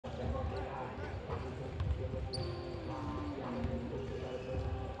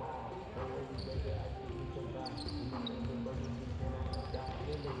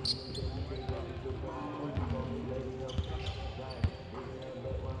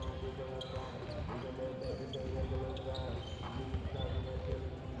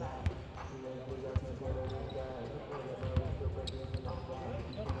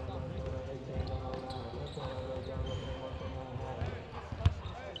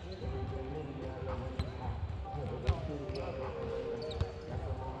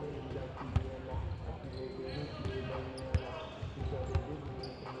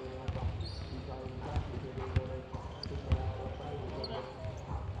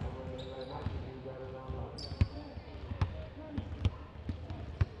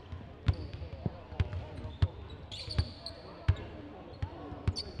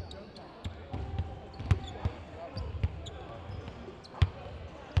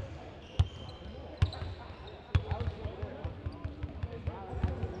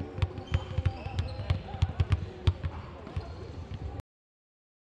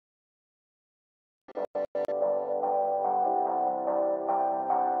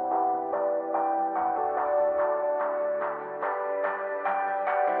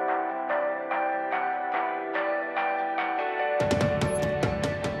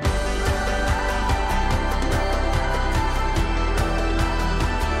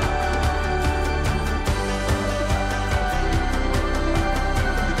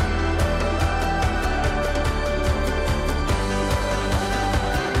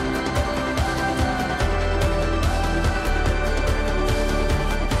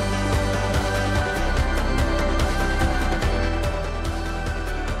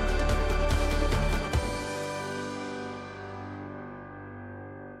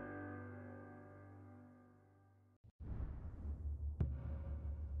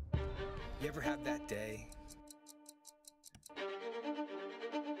You ever have that day?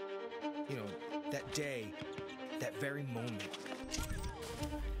 You know, that day, that very moment,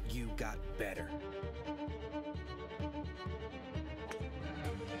 you got better.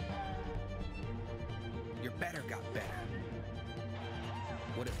 Your better got better.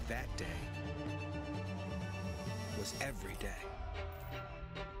 What if that day was every day?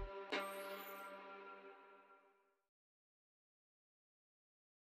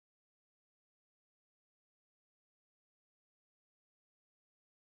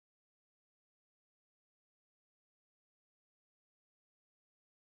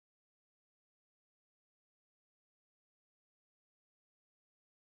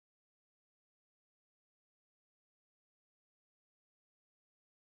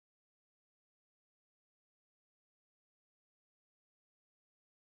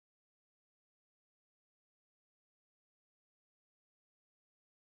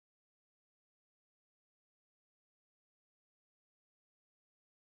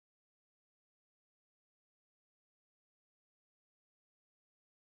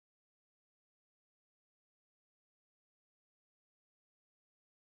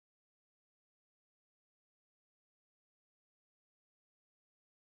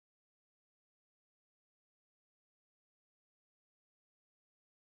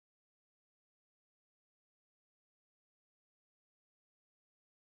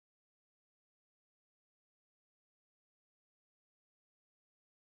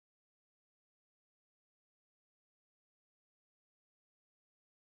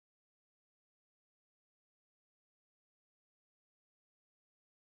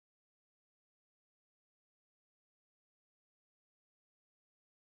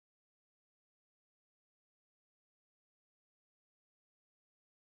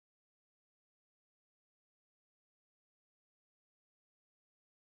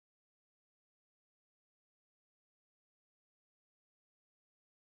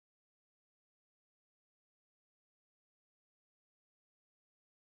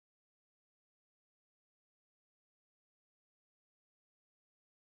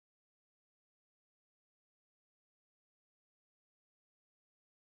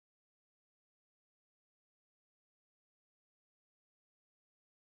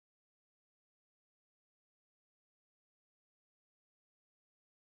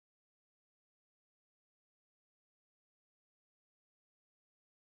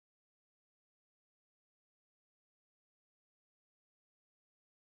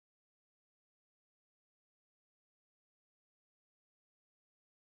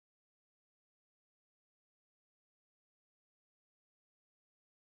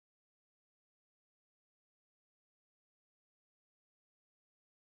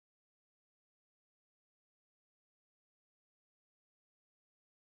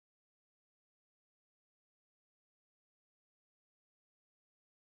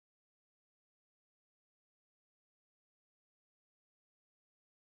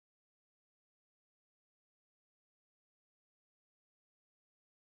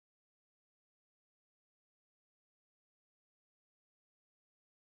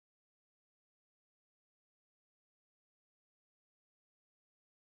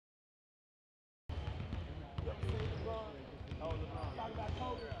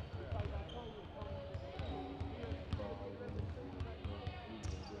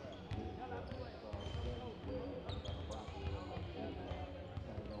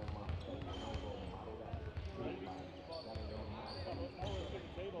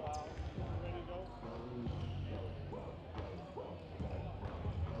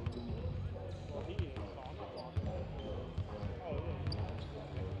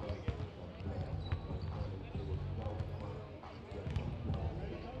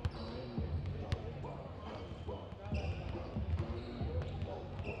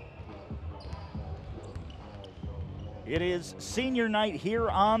 It is senior night here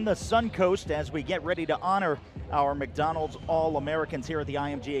on the Suncoast as we get ready to honor our McDonald's All-Americans here at the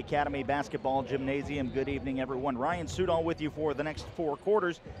IMG Academy Basketball Gymnasium. Good evening, everyone. Ryan Sudol with you for the next 4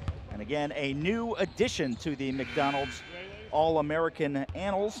 quarters. And again, a new addition to the McDonald's All-American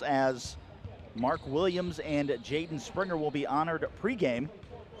annals as Mark Williams and Jaden Springer will be honored pregame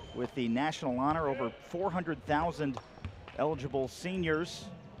with the national honor. Over 400,000 eligible seniors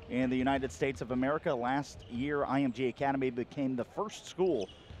in the United States of America. Last year, IMG Academy became the first school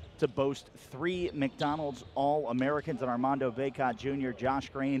to boast 3 McDonald's All-Americans, and Armando Vacot Jr., Josh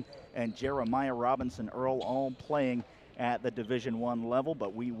Green, and Jeremiah Robinson Earl all playing at the Division I level.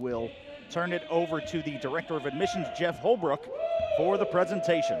 But we will turn it over to the Director of Admissions, Jeff Holbrook, for the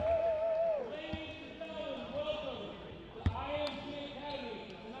presentation.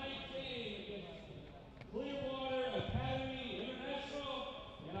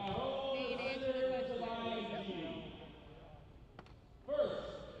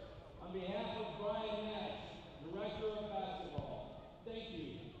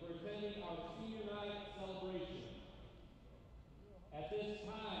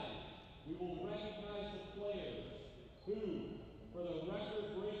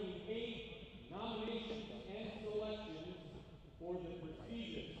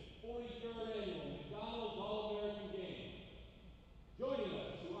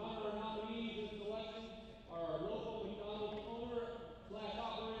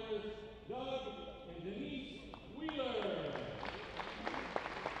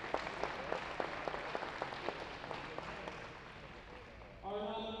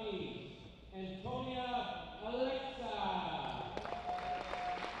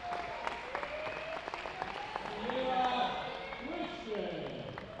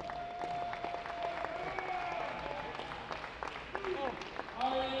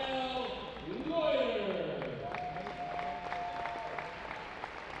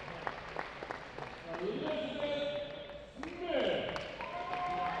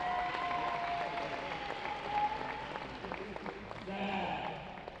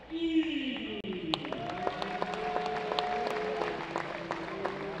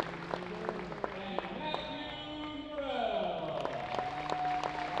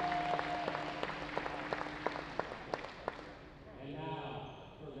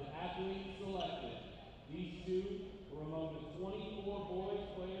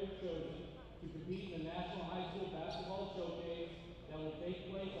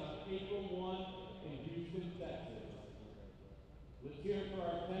 Let's hear it for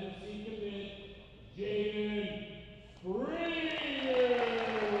our Tennessee commit, Jaden Springer.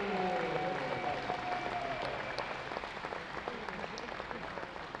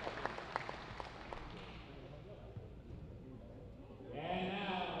 And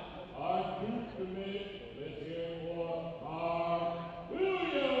now, our Duke commit, let's hear it for Mark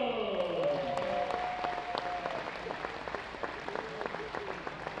Williams.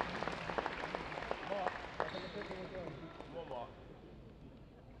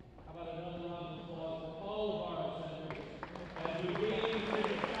 How about another round of applause for all of our centers as we get into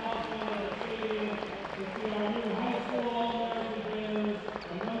the South Florida Stadium to see our new high school All-American winners,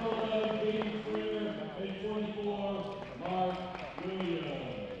 and number 11, Jaden Springer, and 24, Mark Williams.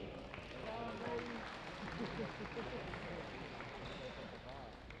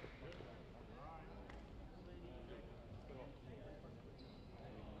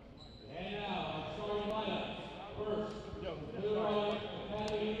 And now, our starting lineups. First, Clearwater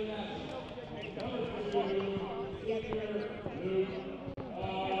Academy International. Number 2, senior Luke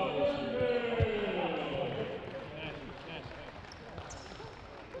Urban.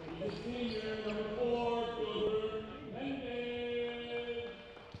 He's a senior, number 4, Gilbert Mendez.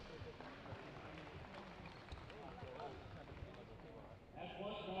 At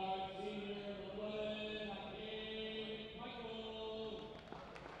point guard, senior, number 11, Michael.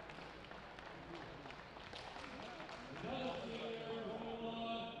 Another senior, number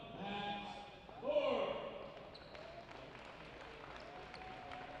 21, Max Thorpe.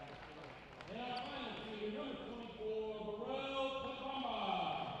 And our final senior, number 24, Burrell Kapama.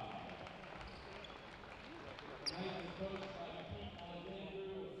 Tonight is coached by Pete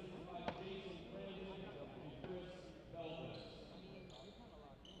Alexander, assisted by Jason Brandon and Chris Belvis.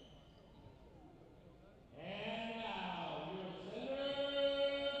 And now, your center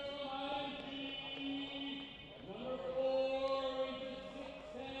from IMG, number 4, is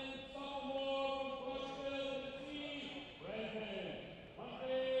 6'10", sophomore from Clarksville, Tennessee, Brendan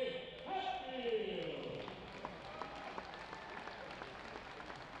Humphrey Hatfield.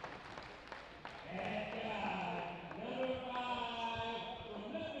 And number 5, from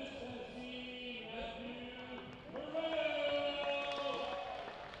Memphis, Tennessee, Matthew Morrell.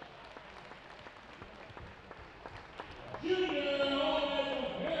 Junior, all the way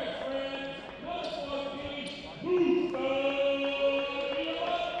from Paris, France, number 14, Mustafa Diamante.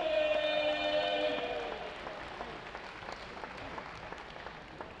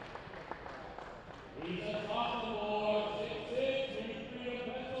 He's a sophomore, 6'6", University of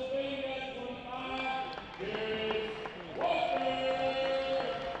Pennsylvania,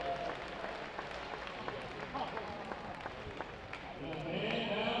 25, Jared Walker. The man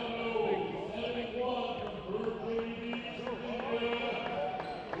down low, 71 from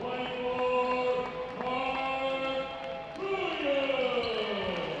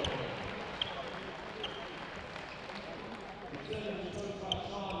Virginia Beach, Virginia,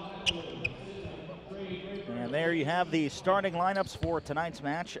 24, Mark Williams. And there you have the starting lineups for tonight's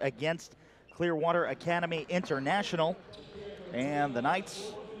match against Clearwater Academy International. And the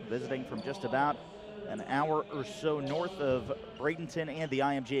Knights visiting from just about an hour or so north of Bradenton and the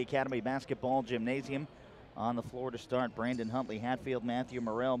IMG Academy Basketball Gymnasium. On the floor to start, Brandon Huntley, Hatfield, Matthew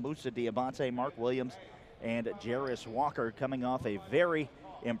Morrell, Musa Diabate, Mark Williams, and Jairus Walker, coming off a very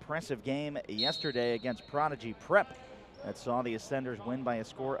impressive game yesterday against Prodigy Prep that saw the Ascenders win by a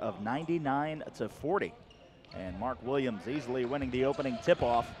score of 99-40. And Mark Williams easily winning the opening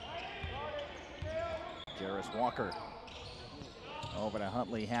tip-off. Jairus Walker over to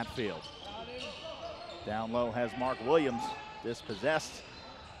Huntley Hatfield. Down low has Mark Williams, dispossessed.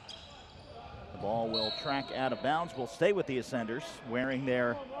 The ball will track out of bounds. Will stay with the Ascenders, wearing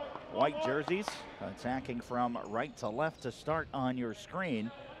their white jerseys, attacking from right to left to start on your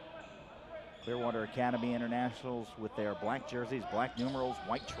screen. Clearwater Academy Internationals with their black jerseys, black numerals,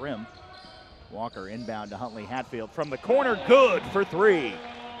 white trim. Walker inbound to Huntley Hatfield from the corner, good for 3.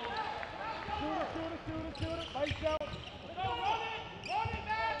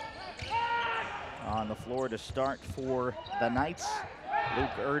 On the floor to start for the Knights, Luke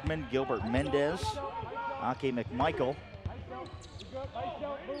Erdman, Gilbert Mendez, Aki McMichael,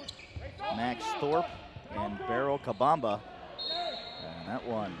 Max Thorpe, and Beryl Kabamba. And that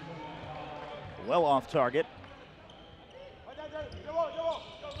one well off target.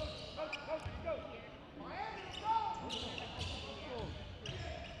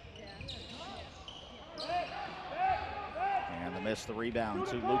 And they miss the rebound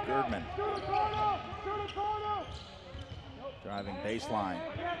to Luke Erdman. Driving baseline,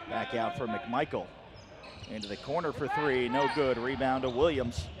 back out for McMichael. Into the corner for 3, no good. Rebound to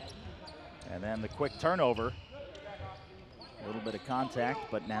Williams. And then the quick turnover. A little bit of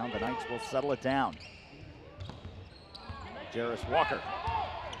contact, but now the Knights will settle it down. Jarris Walker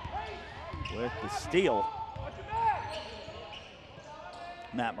with the steal.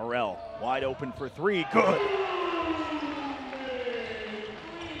 Matt Morrell wide open for three, good.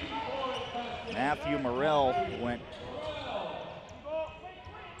 Matthew Morrell went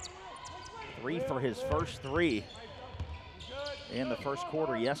 3 for his first 3 in the first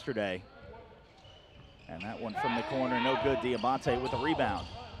quarter yesterday. And that one from the corner, no good. Diabate with a rebound.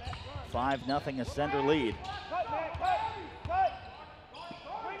 5-0 Ascender lead.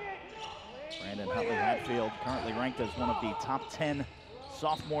 Brandon Huntley Hatfield, currently ranked as one of the top 10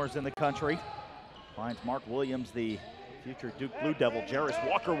 sophomores in the country. Finds Mark Williams, the future Duke Blue Devil. Jarris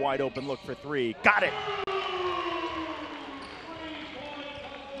Walker wide open, look for 3. Got it!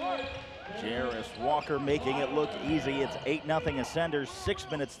 Jarris Walker making it look easy. It's 8-0 Ascenders,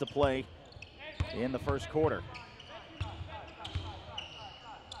 6 minutes to play in the first quarter.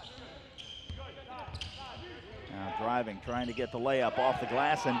 Now driving, trying to get the layup off the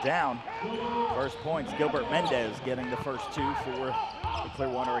glass and down. First points, Gilbert Mendez getting the first 2 for the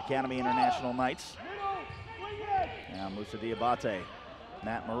Clearwater Academy International Knights. Now Musa Diabate,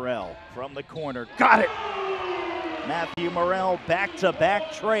 Matt Morrell from the corner, got it! Matthew Morrell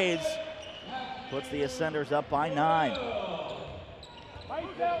back-to-back trades. Puts the Ascenders up by 9.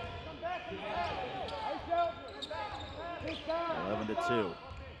 11-2.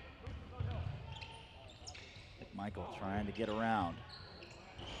 Michael trying to get around.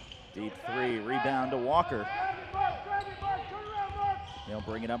 Deep 3, rebound to Walker. He'll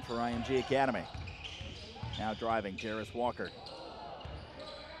bring it up for IMG Academy. Now driving, Jarris Walker.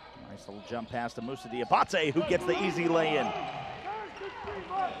 Nice little jump pass to Musa Diabate, who gets the easy lay-in.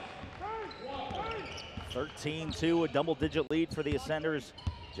 13-2, a double-digit lead for the Ascenders,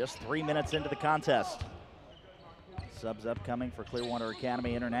 just 3 minutes into the contest. Subs upcoming for Clearwater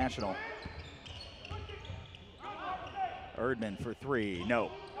Academy International. Erdman for 3,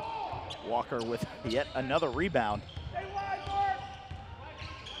 no. Walker with yet another rebound.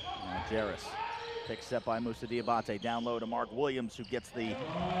 Now Jarris picks up by Musa Diabate, down low to Mark Williams, who gets the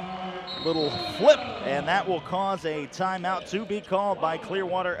little flip, and that will cause a timeout to be called by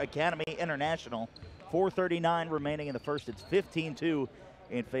Clearwater Academy International. 4:39 remaining in the first. It's 15-2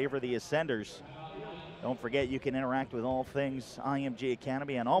 in favor of the Ascenders. Don't forget, you can interact with all things IMG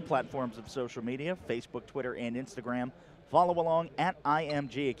Academy on all platforms of social media, Facebook, Twitter, and Instagram. Follow along at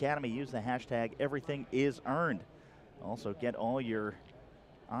IMG Academy. Use the hashtag EverythingIsEarned. Also, get all your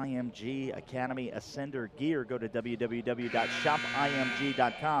IMG Academy Ascender gear. Go to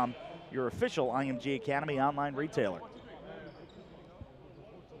www.shopimg.com, your official IMG Academy online retailer.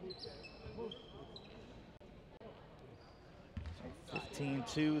 So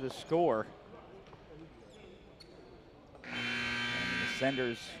 15-2 the score. And the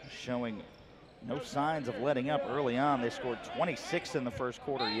Ascenders showing no signs of letting up early on. They scored 26 in the first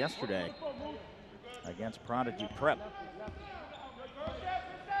quarter yesterday against Prodigy Prep.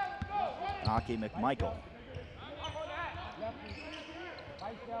 Aki McMichael.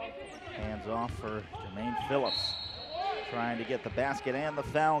 Hands off for Jermaine Phillips. Trying to get the basket and the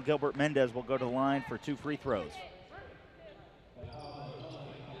foul. Gilbert Mendez will go to the line for 2 free throws.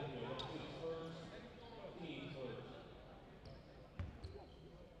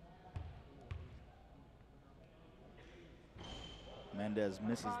 Mendez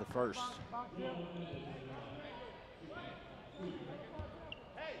misses the first.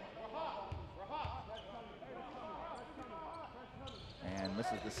 And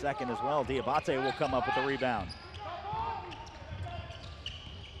misses the second as well. Diabate will come up with the rebound.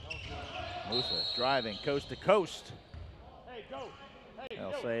 Musa driving coast to coast.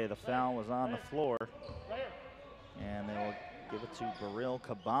 They'll say the foul was on the floor. And they will give it to Baril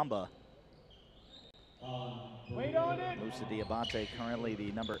Kabamba. Musa Diabate, currently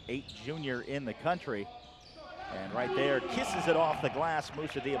the number 8 junior in the country. And right there, kisses it off the glass.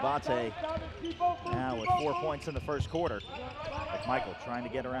 Musa Diabate now with 4 points in the first quarter. McMichael trying to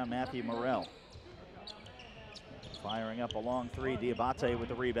get around Matthew Morrell. Firing up a long 3, Diabate with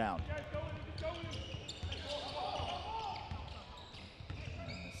the rebound. And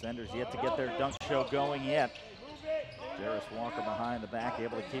the Ascenders yet to get their dunk show going yet. Jarris Walker behind the back,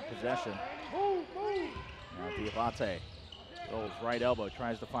 able to keep possession. Now Diabate rolls right elbow,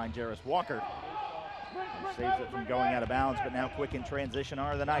 tries to find Jarris Walker. Saves it from going out of bounds, but now quick in transition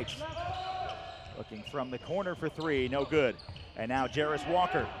are the Knights. Looking from the corner for 3, no good. And now Jarris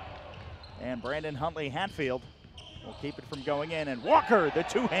Walker and Brandon Huntley Hatfield will keep it from going in. And Walker, the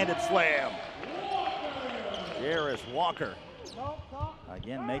two-handed slam. Jarris Walker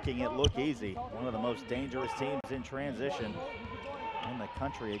Again, making it look easy. One of the most dangerous teams in transition in the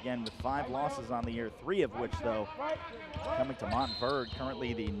country. Again, with 5 losses on the year, 3 of which, though, coming to Montverde,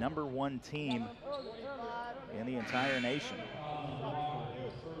 currently the #1 team in the entire nation.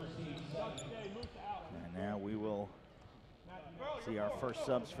 And now we will see our first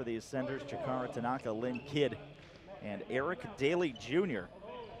subs for the Ascenders: Chikara Tanaka, Lynn Kidd, and Eric Daly Jr.,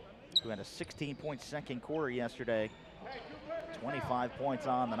 who had a 16-point second quarter yesterday. 25 points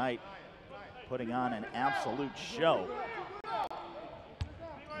on the night, putting on an absolute show.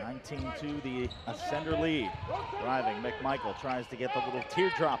 19-2 the Ascender lead. Driving, McMichael tries to get the little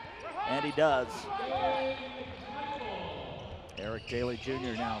teardrop, and he does. Eric Daly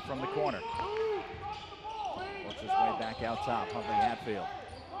Jr. now from the corner. Works his way back out top. Huntley Hatfield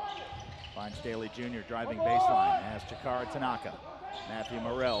finds Daly Jr. driving baseline as Chikara Tanaka. Matthew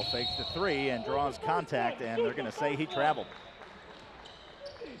Morrell fakes the 3 and draws contact, and they're going to say he traveled.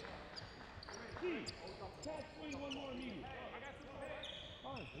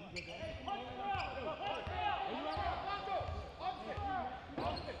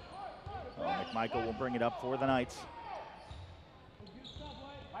 McMichael will bring it up for the Knights.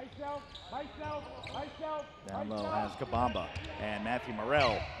 Down low has Kabamba, and Matthew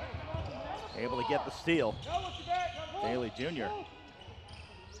Morrell able to get the steal. Daly Jr.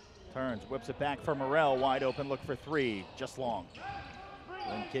 turns, whips it back for Morrell, wide open, look for 3, just long.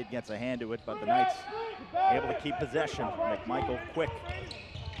 Lynn Kidd gets a hand to it, but the Knights able to keep possession. McMichael quick,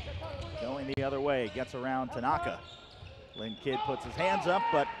 going the other way, gets around Tanaka. Lynn Kidd puts his hands up,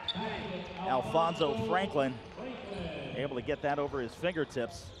 but Alfonso Franklin able to get that over his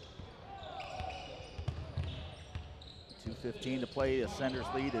fingertips. 2:15 to play. The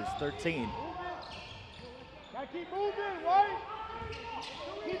Ascenders lead is 13. Keep moving, right?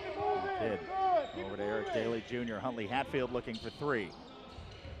 Keep it moving. Kidd over to Eric Daly Jr. Huntley Hatfield looking for 3.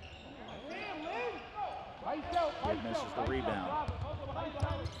 Kidd misses the rebound.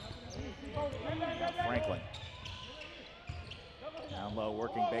 Franklin. Down low,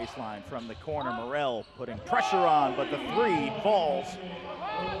 working baseline from the corner. Morrell putting pressure on, but the 3 falls.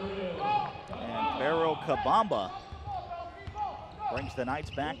 And Barrow Kabamba brings the Knights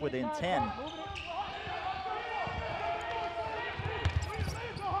back within 10.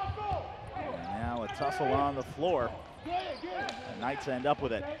 And now a tussle on the floor. The Knights end up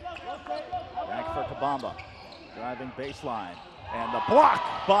with it. Back for Kabamba. Driving baseline. And the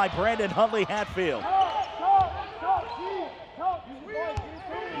block by Brandon Huntley Hatfield.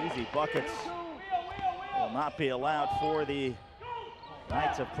 Easy buckets will not be allowed for the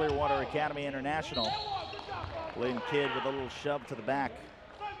Knights of Clearwater Academy International. Lynn Kidd with a little shove to the back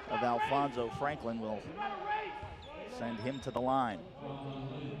of Alfonso Franklin will send him to the line.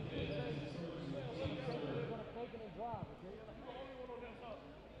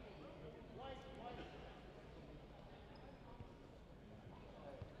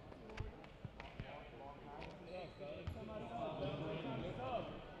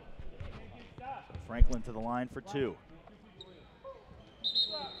 Franklin to the line for 2.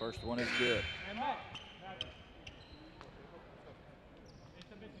 First one is good.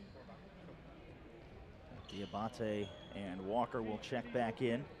 Diabate and Walker will check back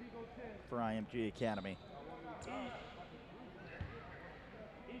in for IMG Academy.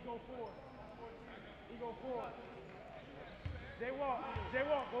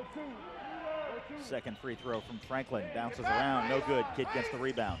 Second free throw from Franklin. Bounces around, no good. Kidd gets the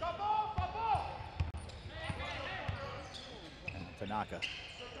rebound. Tanaka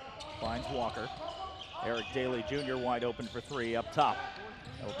finds Walker. Eric Daly Jr. wide open for 3 up top.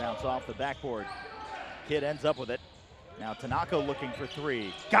 It'll bounce off the backboard. Kidd ends up with it. Now Tanaka looking for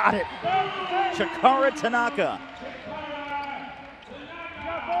 3. Got it! Chikara Tanaka.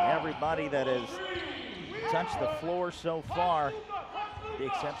 Everybody that has touched the floor so far, the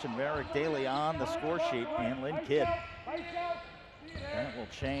exception of Eric Daly on the score sheet, and Lynn Kidd. That will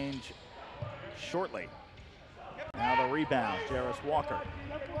change shortly. Now the rebound, Jarris Walker.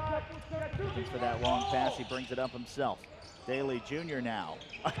 Looking for that long pass, he brings it up himself. Daly Jr. now,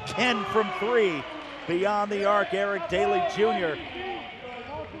 again from 3. Beyond the arc, Eric Daly Jr.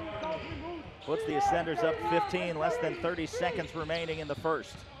 puts the Ascenders up 15, less than 30 seconds remaining in the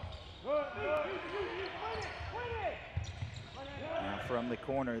first. And from the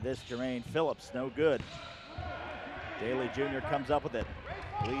corner, this Jermaine Phillips, no good. Daly Jr. comes up with it,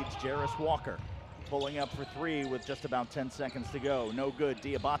 leads Jarris Walker. Pulling up for 3 with just about 10 seconds to go. No good,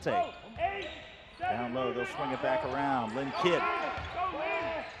 Diabate. Down low, they'll swing it back around. Lynn Kidd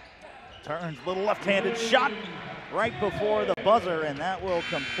turns, little left-handed shot right before the buzzer, and that will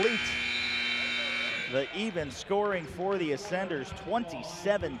complete the even scoring for the Ascenders.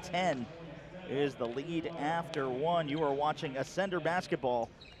 27-10 is the lead after one. You are watching Ascender basketball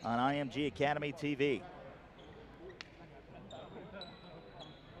on IMG Academy TV.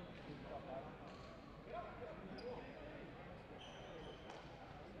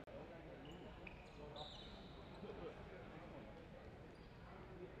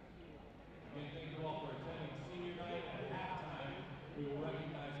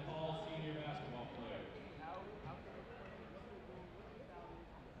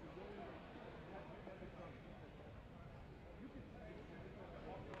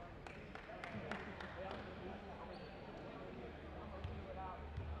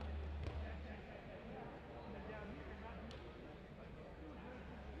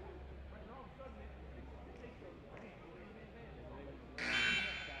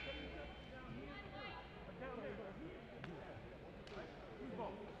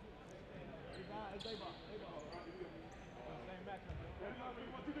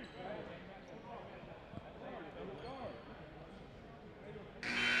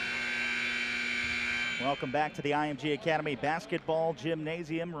 Welcome back to the IMG Academy Basketball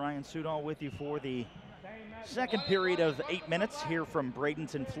Gymnasium. Ryan Sudol with you for the second period of 8 minutes here from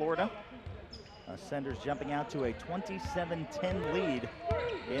Bradenton, Florida. Ascenders jumping out to a 27-10 lead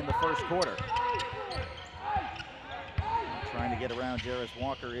in the first quarter. Trying to get around Jarris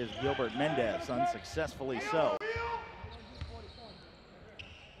Walker is Gilbert Mendez, unsuccessfully so.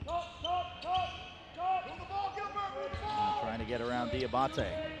 Trying to get around Diabate.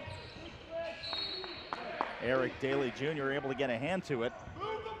 Eric Daly Jr. able to get a hand to it,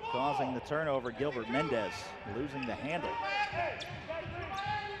 causing the turnover. Gilbert Mendez losing the handle.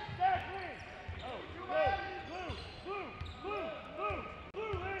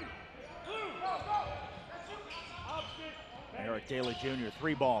 Eric Daly Jr.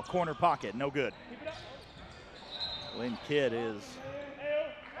 three ball, corner pocket, no good. Lynn Kidd is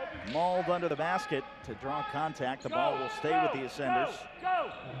mauled under the basket to draw contact. The ball will stay with the Ascenders.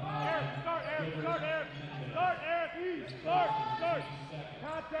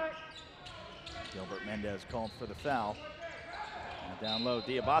 Gilbert Mendez called for the foul. And down low,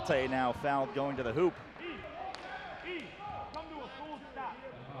 Diabate now fouled going to the hoop.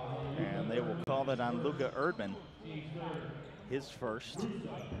 And they will call it on Luka Erdman, his first.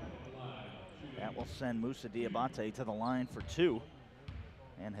 That will send Moussa Diabate to the line for two,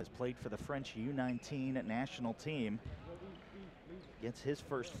 and has played for the French U19 national team. Gets his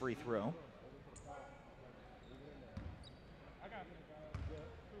first free throw.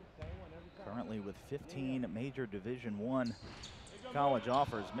 Currently with 15 major Division I college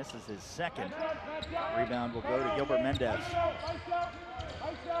offers, misses his second. Rebound will go to Gilbert Mendez.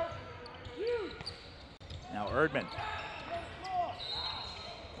 Now Erdman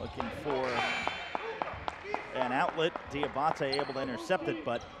looking for an outlet. Diabate able to intercept it,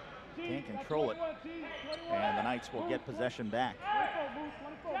 but can't control it. And the Knights will get possession back.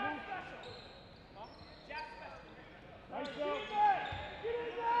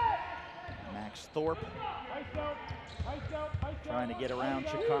 Max Thorpe trying to get around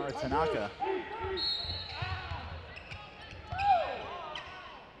Chikara Tanaka.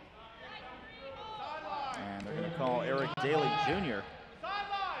 And they're going to call Eric Daly Jr.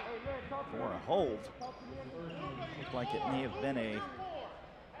 for a hold. Looked like it may have been a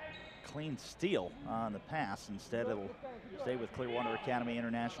clean steal on the pass. Instead, it'll stay with Clearwater Academy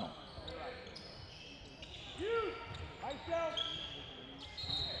International.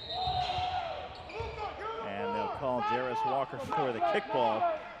 And they'll call Jarris Walker for the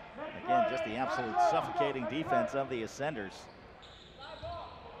kickball. Again, just the absolute suffocating defense of the Ascenders.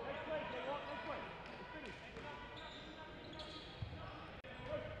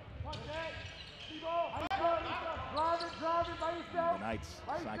 And the Knights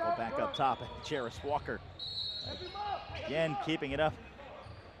cycle back up top. Jarris Walker again keeping it up.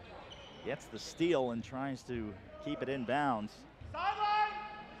 Gets the steal and tries to keep it in bounds.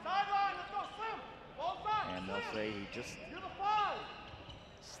 And they'll say he just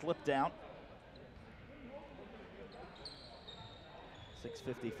slipped out.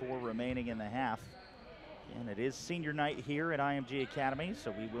 6:54 remaining in the half. And it is senior night here at IMG Academy,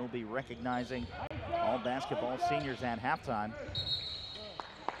 so we will be recognizing all basketball seniors at halftime.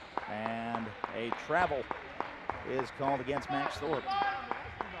 And a travel is called against Max Thorpe.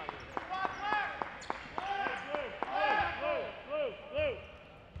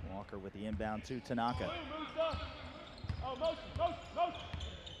 Walker with the inbound to Tanaka.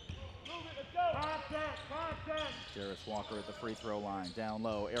 Jarris Walker at the free throw line. Down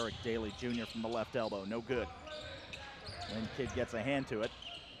low, Eric Daly Jr. from the left elbow, no good. Lynn Kidd gets a hand to it.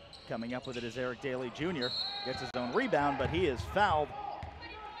 Coming up with it is Eric Daly Jr. Gets his own rebound, but he is fouled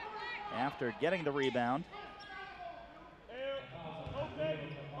after getting the rebound.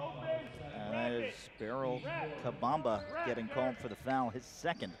 And that is Beryl Kabamba getting called for the foul, his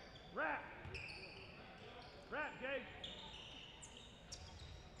second.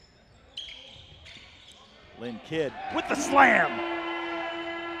 Lynn Kidd with the slam.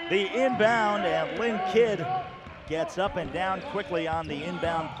 The inbound, and Lynn Kidd gets up and down quickly on the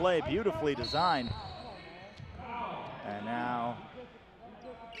inbound play. Beautifully designed. And now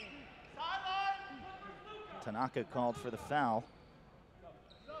Tanaka called for the foul.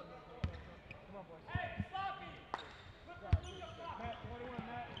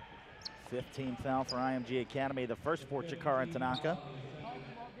 #15 foul for IMG Academy, the first for Chikara Tanaka.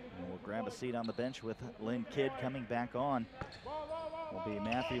 And we'll grab a seat on the bench with Lynn Kidd. Coming back on will be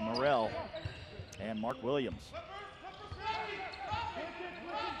Matthew Morrell and Mark Williams.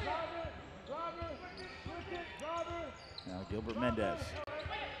 Now Gilbert Mendez.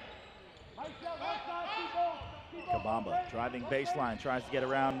 Kabamba driving baseline, tries to get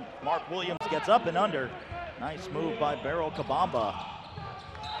around Mark Williams, gets up and under. Nice move by Beryl Kabamba.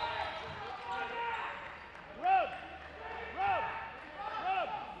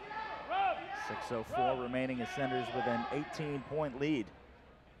 6:04 remaining, Ascenders with an 18-point lead.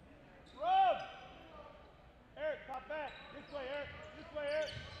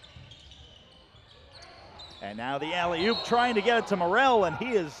 And now the alley-oop, trying to get it to Morrell, and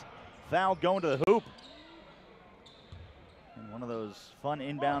he is fouled going to the hoop. And one of those fun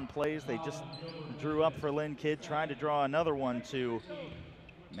inbound plays they just drew up for Lynn Kidd, trying to draw another one to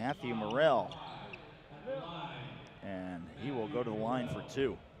Matthew Morrell. And he will go to the line for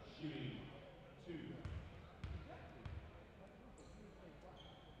two.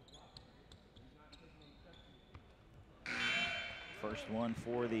 First one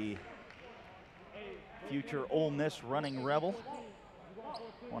for the future Ole Miss running Rebel.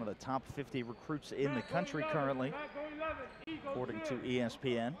 One of the top 50 recruits in the country currently, according to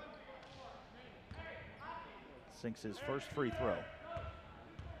ESPN. Sinks his first free throw.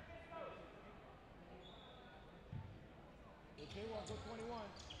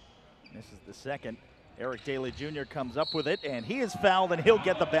 Misses the second. Eric Daly Jr. comes up with it, and he is fouled, and he'll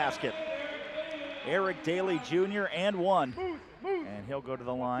get the basket. Eric Daly Jr. and one, and he'll go to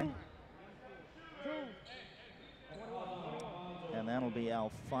the line. And that'll be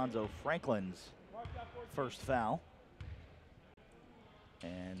Alfonso Franklin's first foul.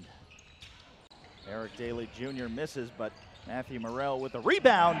 And Eric Daly Jr. misses, but Matthew Morrell with the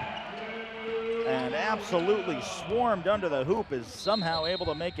rebound and absolutely swarmed under the hoop, is somehow able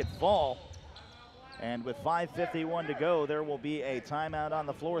to make it fall. And with 5:51 to go, there will be a timeout on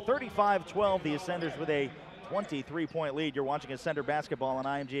the floor. 35-12, the Ascenders with a 23-point lead. You're watching Ascender basketball on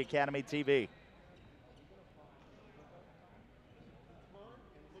IMG Academy TV.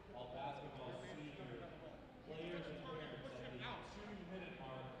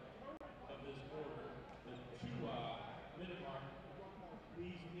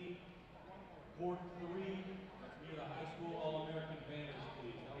 Court 3, near the high school All-American banners,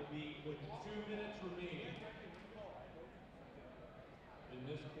 please. That will be with 2 minutes remaining in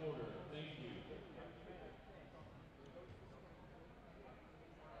this quarter. Thank you.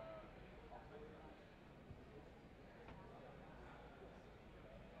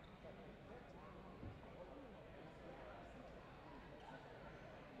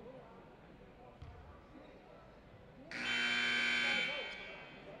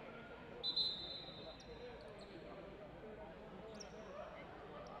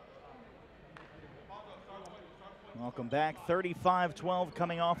 Welcome back. 35-12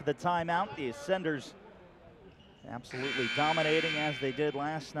 coming off of the timeout. The Ascenders absolutely dominating as they did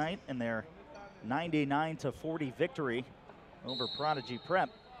last night in their 99-40 victory over Prodigy Prep.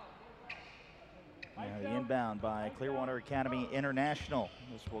 Now the inbound by Clearwater Academy International.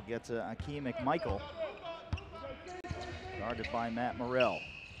 This will get to Akeem McMichael. Guarded by Matt Morrell.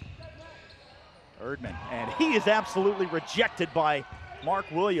 Erdman, and he is absolutely rejected by Mark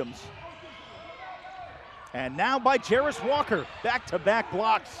Williams. And now by Jarris Walker, back-to-back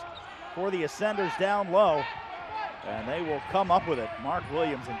blocks for the Ascenders down low. And they will come up with it. Mark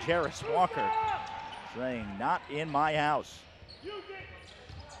Williams and Jarris Walker saying, not in my house.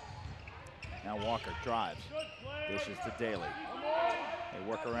 Now Walker drives, dishes to Daly. They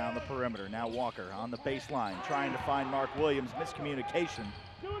work around the perimeter. Now Walker on the baseline, trying to find Mark Williams. Miscommunication.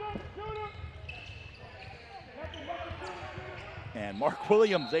 And Mark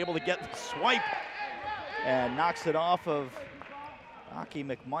Williams able to get the swipe and knocks it off of Akeem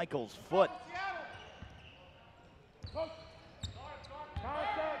McMichael's foot.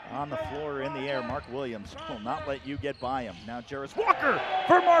 on the floor in the air. Mark Williams will not let you get by him. Now Jarris Walker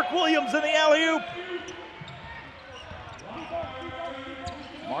for Mark Williams in the alley-oop.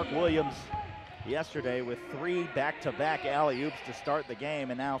 Mark Williams yesterday with 3 back-to-back alley-oops to start the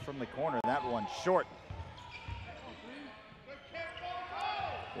game, and now from the corner, that one short.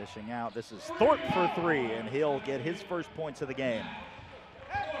 Dishing out, this is Thorpe for 3, and he'll get his first points of the game.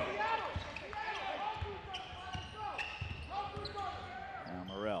 Now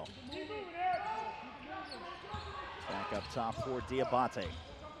Morrell. Back up top for Diabate.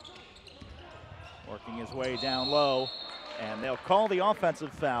 Working his way down low, and they'll call the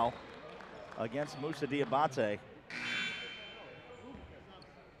offensive foul against Moussa Diabate.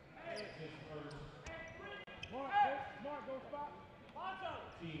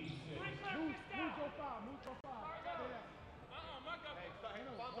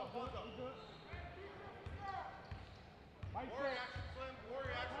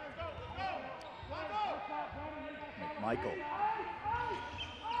 Michael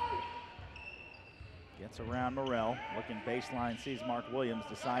gets around Morrell, looking baseline, sees Mark Williams,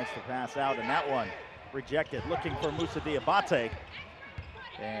 decides to pass out, and that one rejected, looking for Moussa Diabate,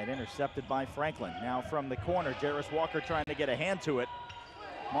 and intercepted by Franklin. Now from the corner, Jarris Walker trying to get a hand to it.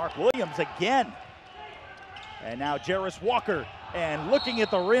 Mark Williams again. And now Jarris Walker, and looking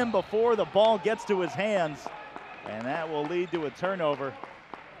at the rim before the ball gets to his hands, and that will lead to a turnover.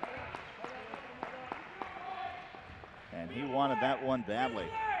 And he wanted that one badly.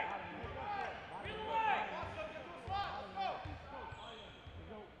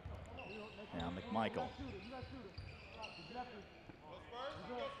 Now McMichael.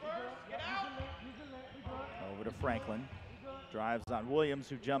 Over to Franklin. Drives on Williams,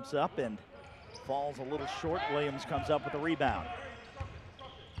 who jumps up and falls a little short. Williams comes up with a rebound.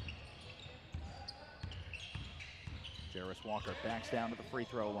 Jarris Walker backs down to the free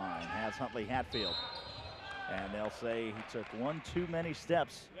throw line. Has Huntley Hatfield. And they'll say he took one too many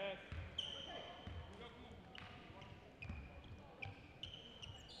steps.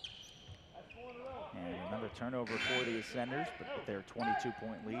 And another turnover for the Ascenders, but with their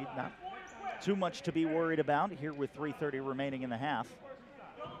 22-point lead, not too much to be worried about here with 3:30 remaining in the half.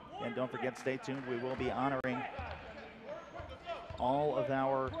 And don't forget, stay tuned. We will be honoring all of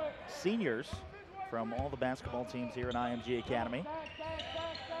our seniors from all the basketball teams here at IMG Academy.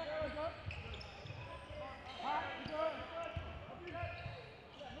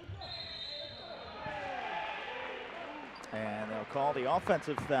 And they'll call the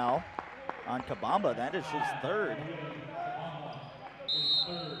offensive foul on Kabamba. That is his third.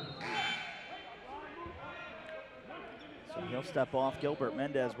 So he'll step off. Gilbert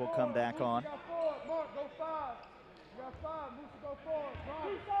Mendez will come back on.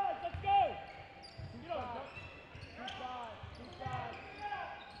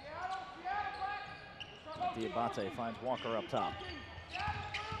 Diabate finds Walker up top.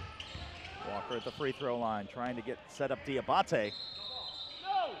 Walker at the free throw line, trying to get set up Diabate.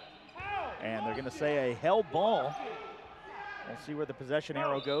 And they're going to say a held ball. We'll see where the possession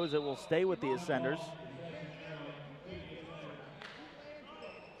arrow goes. It will stay with the Ascenders.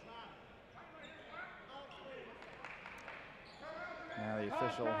 Now the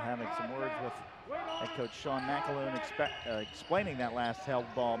official having some words with head coach Sean McAloon explaining that last held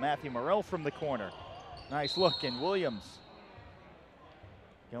ball. Matthew Morrell from the corner. Nice look, and Williams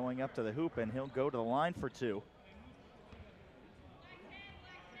going up to the hoop, and he'll go to the line for 2.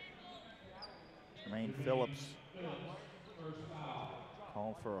 Jermaine Phillips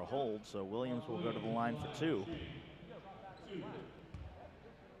called for a hold, so Williams will go to the line for 2.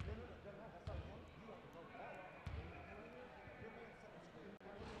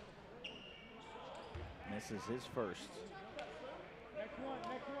 Misses his first. Next one,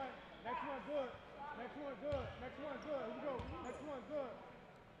 good. Next one, good. Here we go. Next one, good.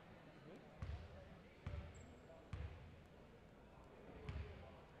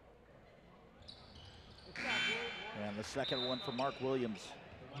 And the second one for Mark Williams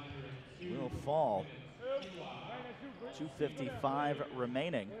will fall. 2:55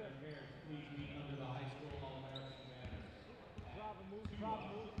 remaining.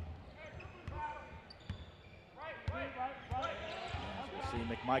 We'll see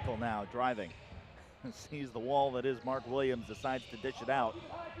McMichael now driving. Sees the wall that is Mark Williams, decides to dish it out.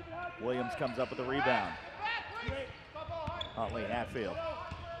 Williams comes up with a rebound. Huntley Hatfield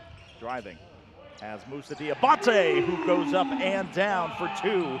driving. Has Moussa Diabate, who goes up and down for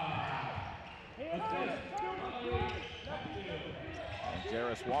 2. And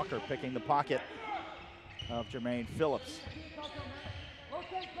Jarris Walker picking the pocket of Jermaine Phillips.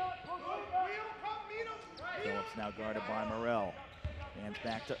 Phillips now guarded by Morrell. Hands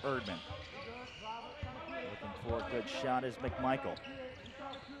back to Erdman. Looking for a good shot is McMichael.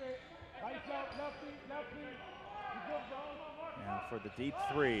 Now for the deep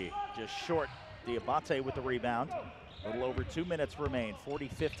three, just short. Diabate with the rebound. A little over 2 minutes remain.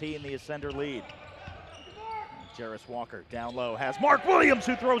 40-15, the Ascender lead. Jarris Walker down low has Mark Williams,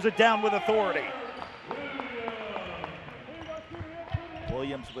 who throws it down with authority.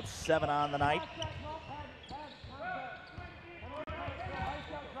 Williams with 7 on the night.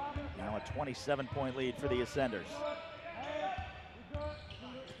 Now a 27-point lead for the Ascenders.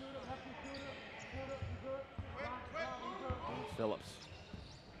 Phillips.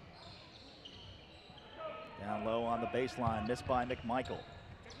 Down low on the baseline, missed by McMichael.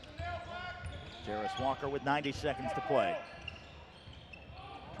 Jarris Walker with 90 seconds to play.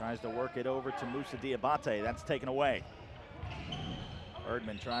 Tries to work it over to Moussa Diabate. That's taken away.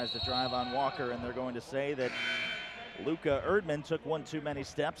 Erdman tries to drive on Walker, and they're going to say that Luka Erdman took one too many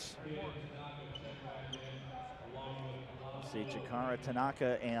steps. See Chikara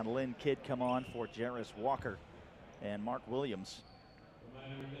Tanaka and Lynn Kidd come on for Jarris Walker and Mark Williams.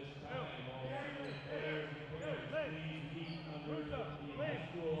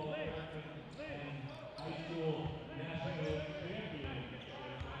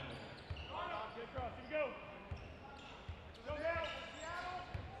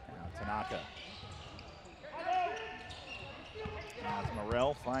 Now Tanaka. As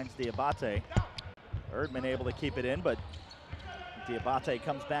Morrell finds Diabate. Erdman able to keep it in, but Diabate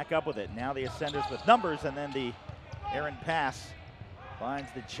comes back up with it. Now the Ascenders with numbers, and then the errant pass finds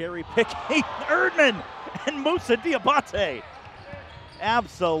the cherry picking Erdman and Moussa Diabate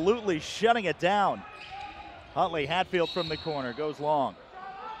absolutely shutting it down. Huntley Hatfield from the corner goes long.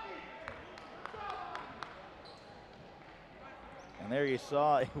 And there you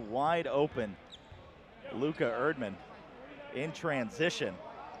saw a wide open Luka Erdman in transition.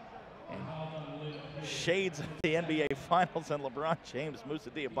 And shades of the NBA Finals and LeBron James, Moussa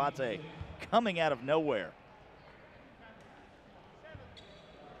Diabate coming out of nowhere.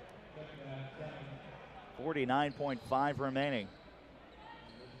 .5 remaining.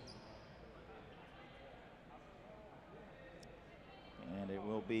 And it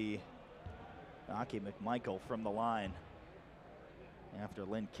will be Aki McMichael from the line after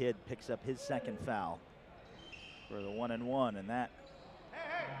Lynn Kidd picks up his second foul for the 1-and-1, and that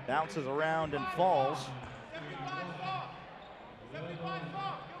bounces around and falls.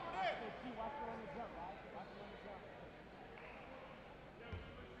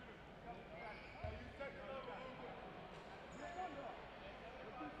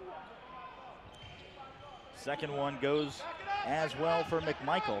 Second one goes as well for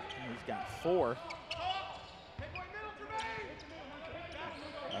McMichael. He's got 4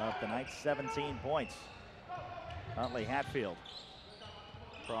 of the night's 17 points. Huntley Hatfield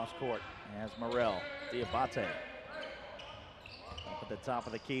cross court as Morrell. Diabate up at the top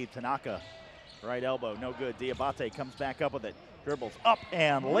of the key. Tanaka, right elbow, no good. Diabate comes back up with it, dribbles up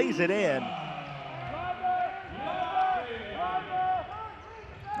and lays it in.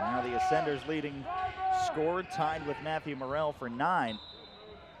 Now the Ascenders leading scored, tied with Matthew Morrell for 9.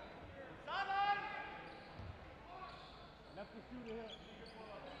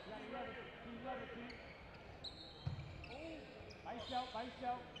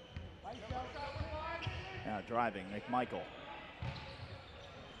 Now driving, McMichael.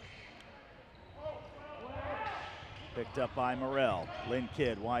 Picked up by Morrell. Lynn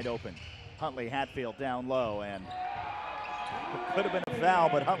Kidd wide open. Huntley Hatfield down low, and it could have been a foul,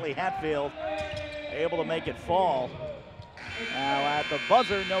 but Huntley Hatfield able to make it fall. Now at the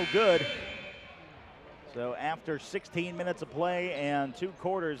buzzer, no good. So after 16 minutes of play and 2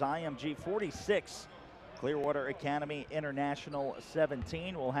 quarters, IMG 46, Clearwater Academy International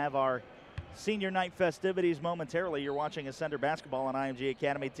 17. We'll have our senior night festivities momentarily. You're watching Ascender Basketball on IMG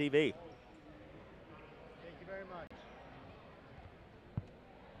Academy TV. Thank you very much.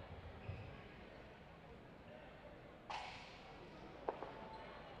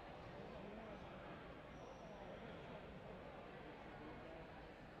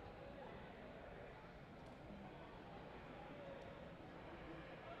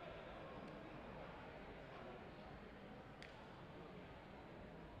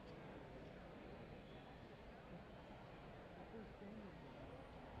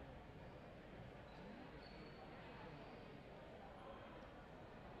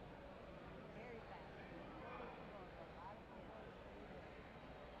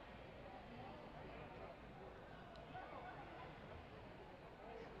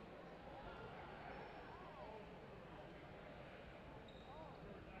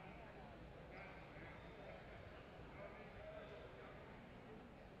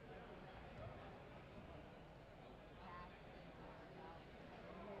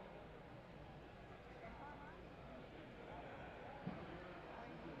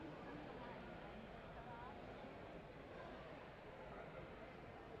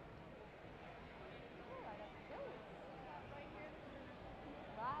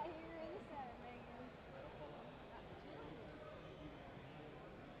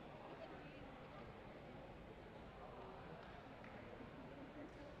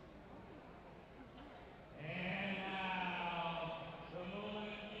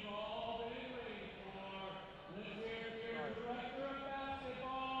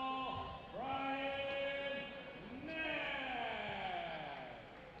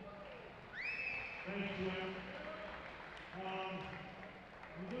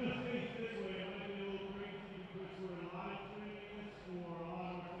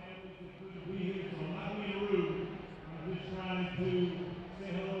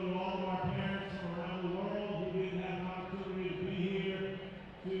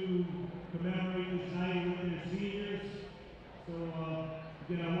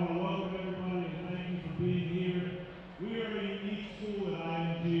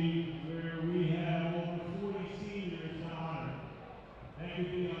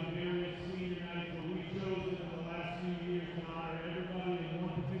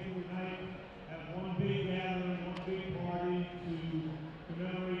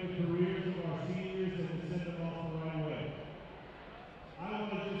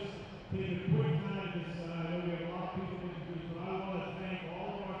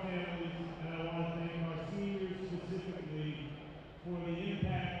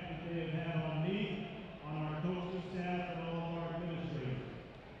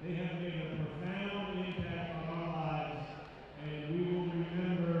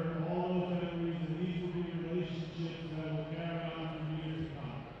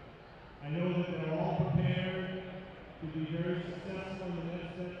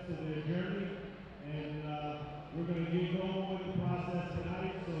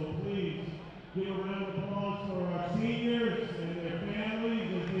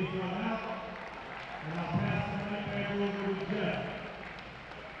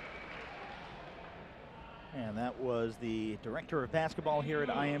 And that was the director of basketball here at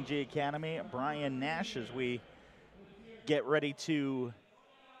IMG Academy, Brian Nash, as we get ready to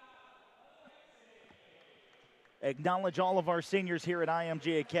acknowledge all of our seniors here at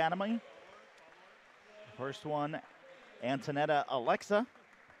IMG Academy. First one, Antonetta Alexa.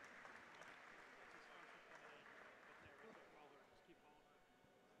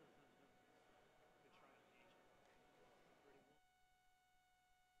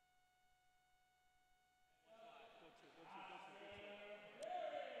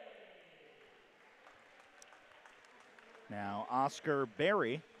 Now Oscar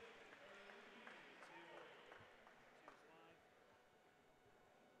Berry.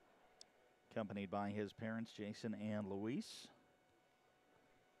 Accompanied by his parents, Jason and Luis.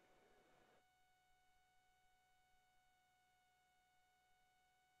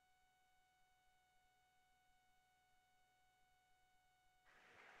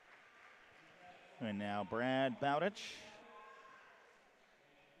 And now Brad Bowditch,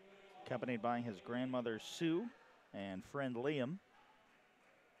 accompanied by his grandmother, Sue, and friend Liam.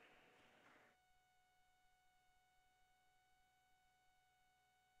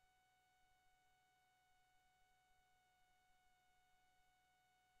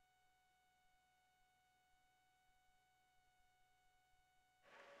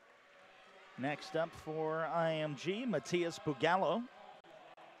 Next up for IMG, Matias Bugallo,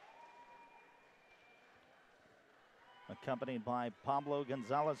 accompanied by Pablo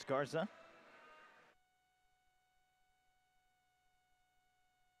Gonzalez Garza.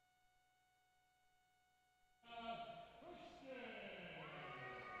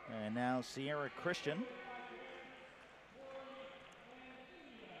 And now Sierra Christian.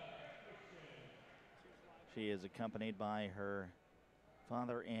 She is accompanied by her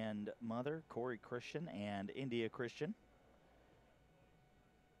father and mother, Corey Christian and India Christian.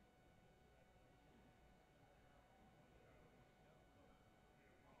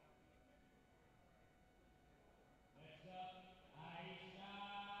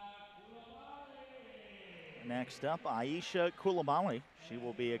 Next up, Aisha Koulibaly. She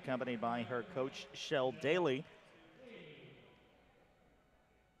will be accompanied by her coach, Shell Daly.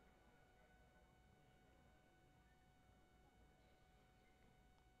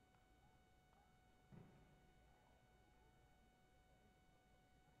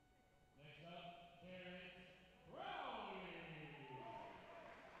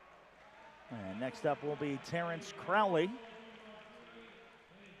 And next up will be Terrence Crowley.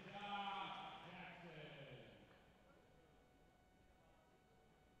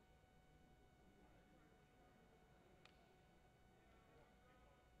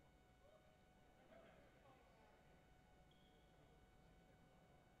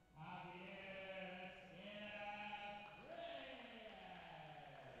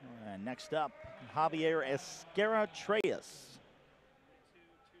 And next up, Javier Esquera Treyes.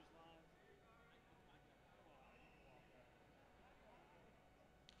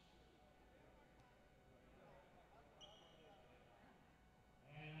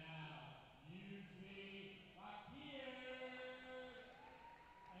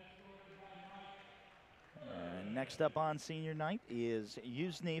 Next up on senior night is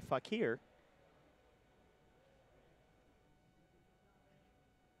Yusni Fakir.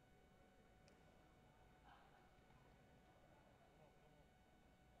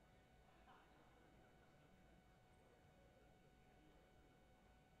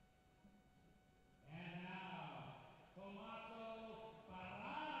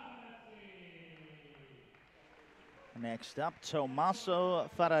 Next up, Tommaso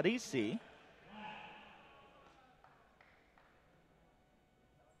Ferrarisi.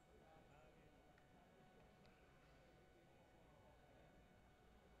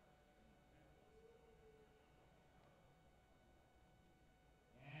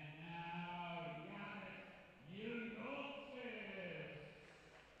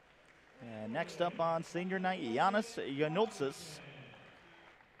 And next up on senior night, Giannis Yanulsis.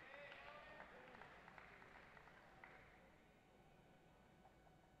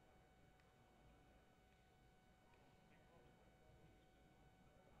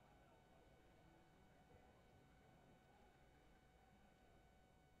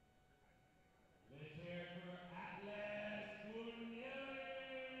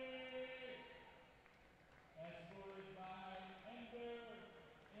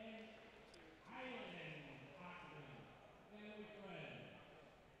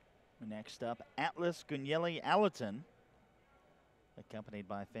 Next up, Atlas Gunyeli Allerton, accompanied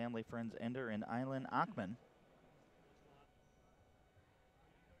by family friends Ender and Island Achman.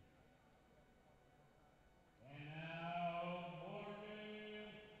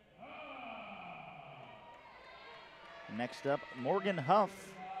 Next up, Morgan Huff,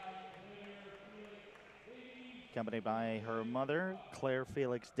 accompanied by her mother, Claire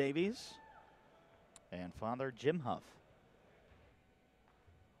Felix Davies, and father, Jim Huff.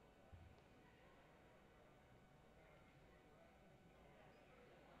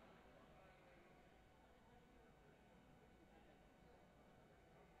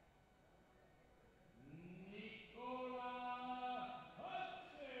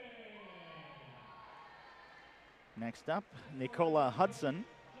 Next up, Nicola Hudson.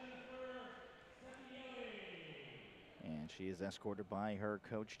 And she is escorted by her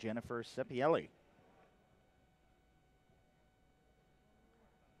coach, Jennifer Sepielli.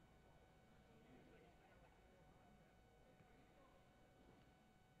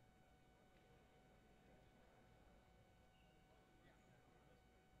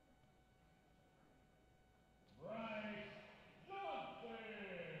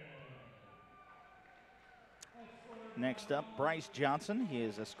 Next up, Bryce Johnson. He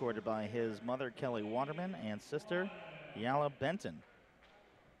is escorted by his mother, Kelly Waterman, and sister, Yala Benton.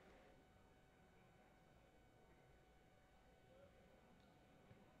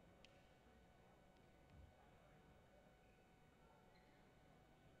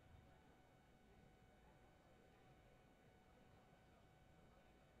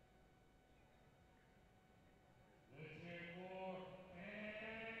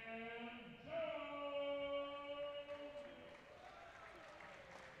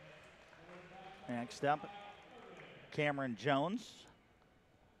 Next up, Cameron Jones.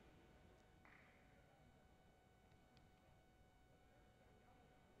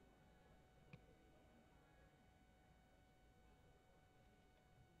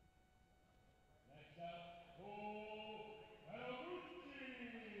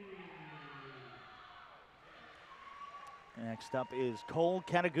 Next up is Cole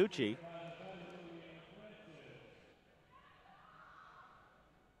Kataguchi.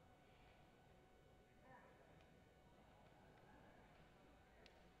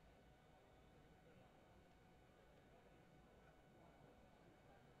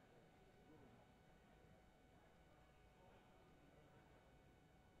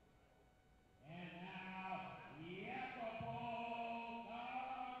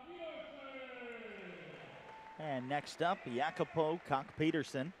 And next up, Jacopo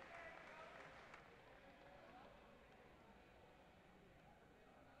Koch-Peterson.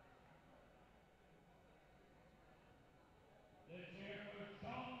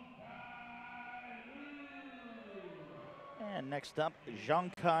 And next up,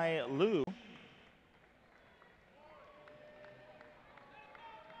 Zhangkai Liu.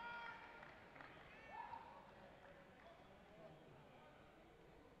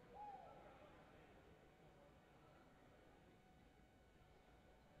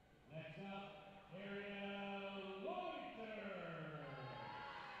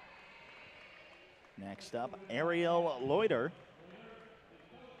 Next up, Ariel Loiter,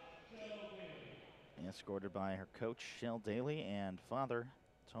 escorted by her coach, Shell Daly, and father,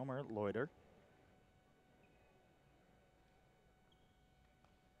 Tomer Loiter.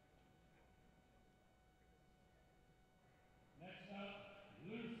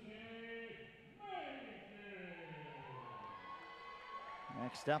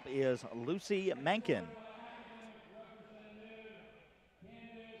 Next up is Lucy Menken.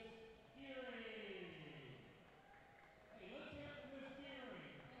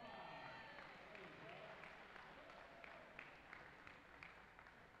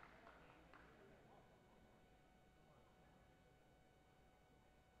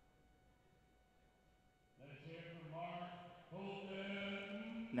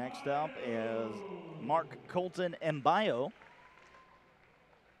 Next up is Mark Colton Mbayo.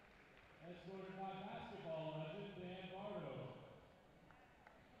 Escorted by basketball legend Dan Bardo.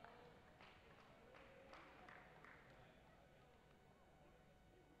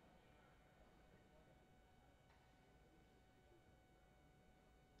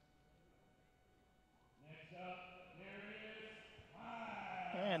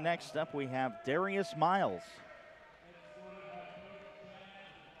 And next up we have Darius Miles.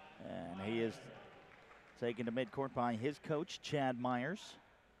 And he is taken to midcourt by his coach, Chad Myers.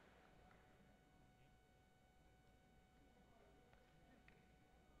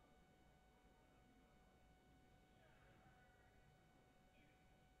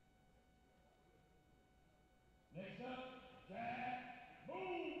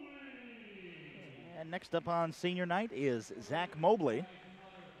 And next up on senior night is Zach Mobley.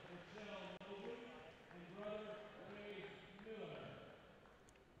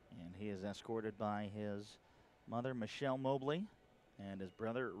 And he is escorted by his mother, Michelle Mobley, and his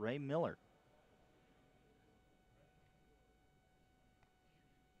brother, Ray Miller.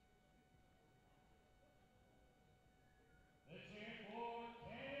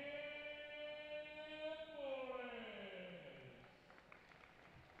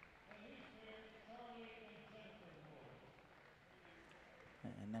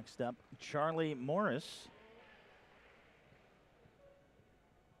 Next up, Charlie Morris,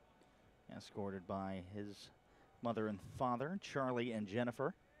 escorted by his mother and father, Charlie and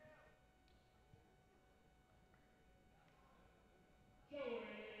Jennifer.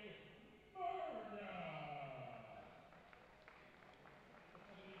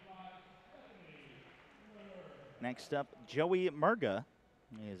 Next up, Joey Murga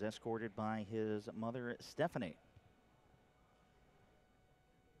is escorted by his mother, Stephanie.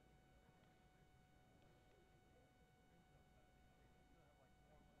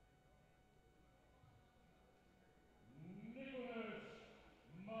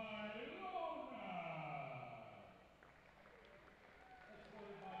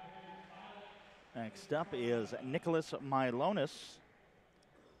 Next up is Nicholas Mylonis,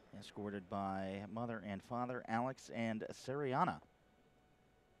 escorted by mother and father, Alex and Sariana.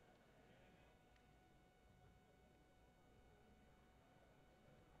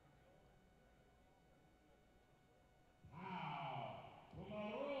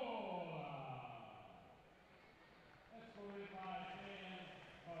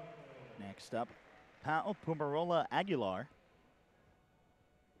 Next up, Pao Pumarola Aguilar.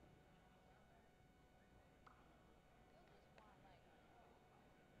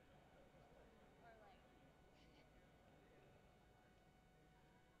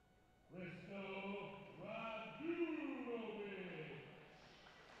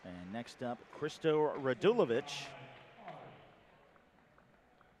 And next up, Christo Radulovic.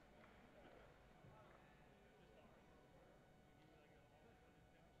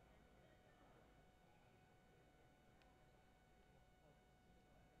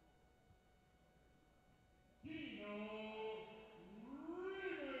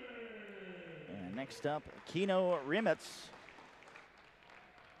 And next up, Kino Rimitz.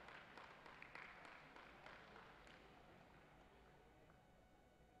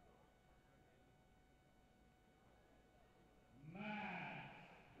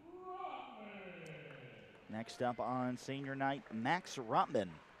 Next up on senior night, Max Rotman.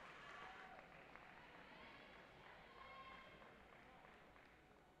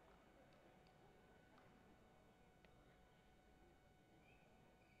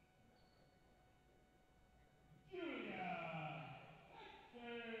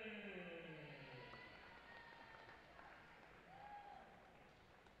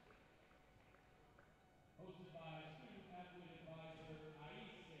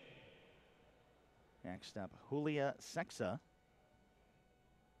 Next up, Julia Sexa.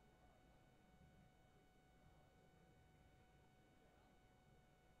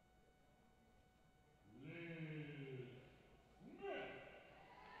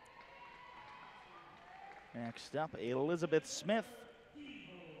 Next up, Elizabeth Smith,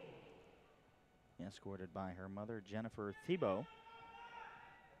 escorted by her mother, Jennifer Thibault.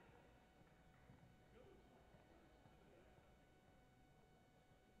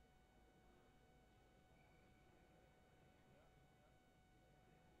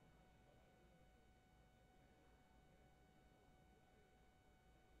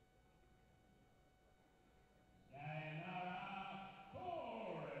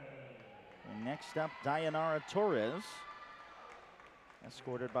 And next up, Dayanara Torres,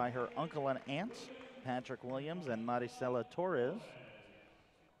 escorted by her uncle and aunt, Patrick Williams and Maricela Torres.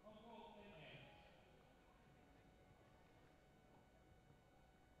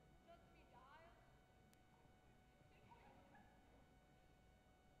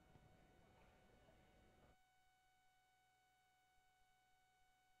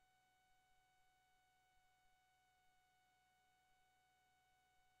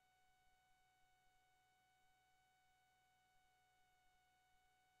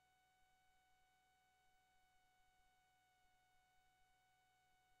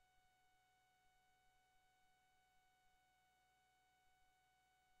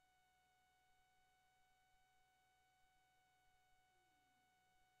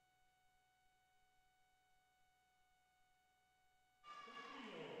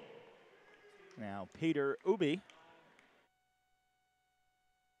 Now Peter Ubi.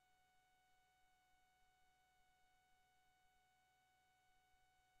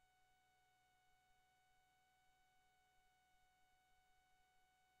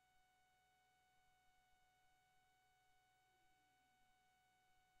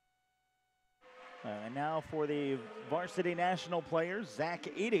 And now for the varsity national players, Zach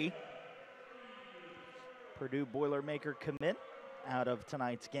Eady, Purdue Boilermaker commit, out of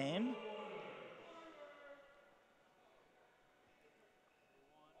tonight's game.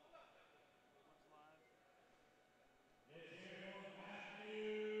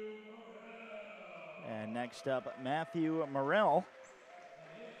 And next up, Matthew Morrell,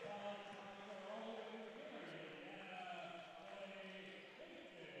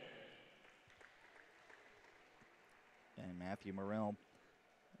 Matthew Morrell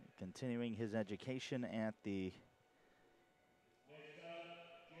continuing his education at the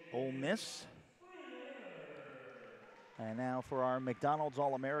Ole Miss. And now for our McDonald's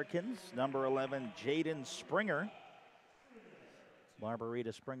All-Americans, number 11, Jaden Springer.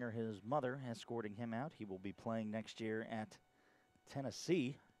 Barbarita Springer, his mother, escorting him out. He will be playing next year at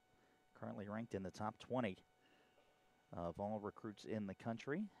Tennessee, currently ranked in the top 20 of all recruits in the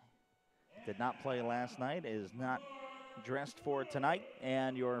country. Did not play last night, is not dressed for tonight.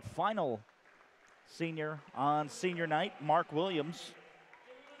 And your final senior on senior night, Mark Williams,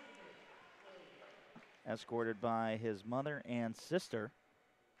 escorted by his mother and sister.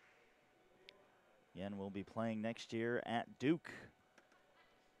 Again, will be playing next year at Duke.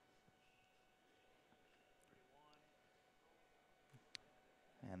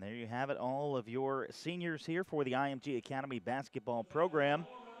 And there you have it, all of your seniors here for the IMG Academy basketball program.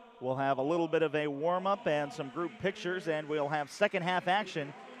 We'll have a little bit of a warm-up and some group pictures, and we'll have second half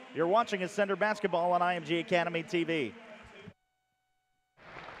action. You're watching Ascender Basketball on IMG Academy TV.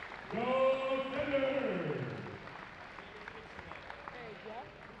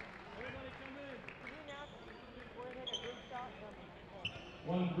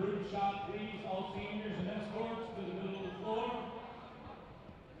 One group shot, please, all seniors and escorts to the middle of the floor.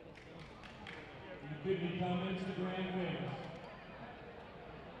 You could become Instagram famous.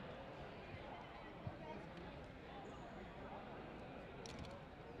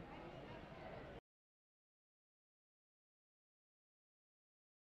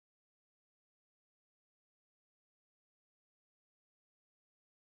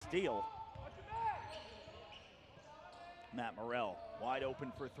 Steal. Matt Morrell wide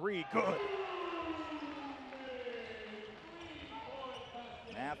open for three. Good.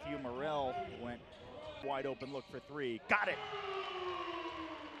 Matthew Morrell went wide open, look for three. Got it.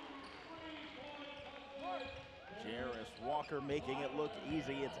 Jarris Walker making it look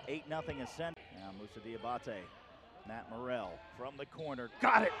easy. It's 8-0 Ascend. Now Moussa Diabate. Matt Morrell from the corner.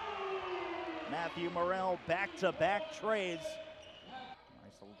 Got it. Matthew Morrell back-to-back trays.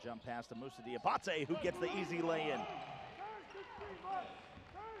 Nice little jump pass to Moussa Diabate, who gets the easy lay-in.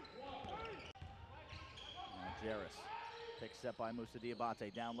 Jarris picked up by Moussa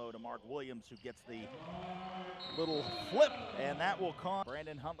Diabate, down low to Mark Williams, who gets the little flip, and that will cause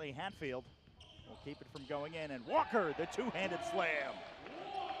Brandon Huntley Hatfield will keep it from going in, and Walker, the two-handed slam.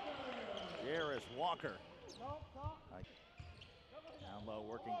 Jarris Walker. Down low,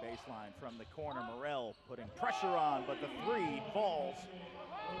 working baseline from the corner. Morrell putting pressure on, but the three falls.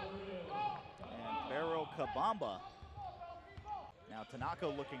 And Barrow Kabamba. Now Tanaka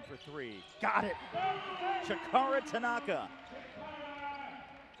looking for three. Got it! Chikara Tanaka.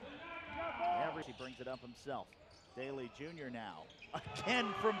 He brings it up himself. Daly Jr. now. Again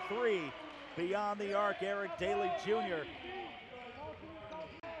from three. Beyond the arc, Eric Daly Jr.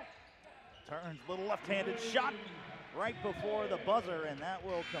 Turns, little left-handed shot right before the buzzer, and that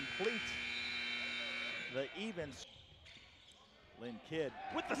will complete the evens. Lynn Kidd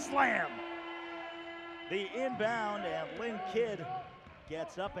with the slam. The inbound, and Lynn Kidd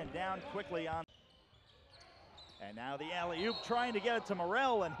gets up and down quickly on. And now the alley-oop, trying to get it to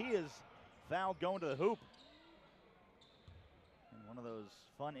Morrell, and he is fouled going to the hoop. And one of those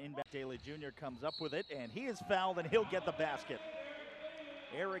fun inbound. Daly Jr. comes up with it, and he is fouled, and he'll get the basket.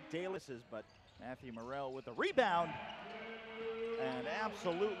 Eric Daly, but Matthew Morrell with the rebound, and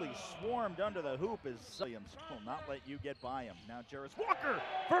absolutely swarmed under the hoop as Williams will not let you get by him. Now Jarris Walker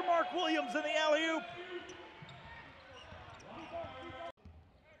for Mark Williams in the alley-oop.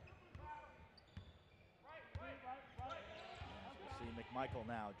 See McMichael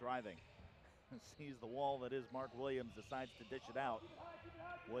now driving. Sees the wall that is Mark Williams, decides to dish it out.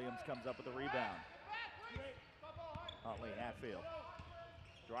 Williams comes up with the rebound. Huntley Hatfield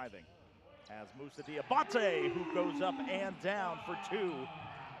driving. Has Moussa Diabate, who goes up and down for two.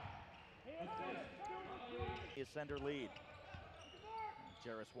 Ascender lead.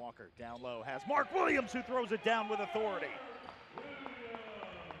 Jarris Walker down low has Mark Williams, who throws it down with authority.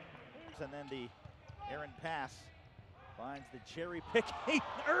 And then the errant pass finds the cherry pick.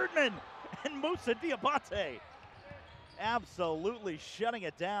 Erdman and Moussa Diabate absolutely shutting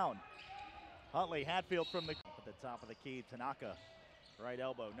it down. Huntley Hatfield from the at the top of the key. Tanaka, right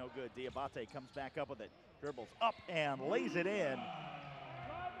elbow, no good. Diabate comes back up with it, dribbles up and lays it in.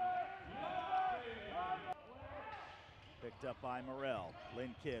 Picked up by Morrell.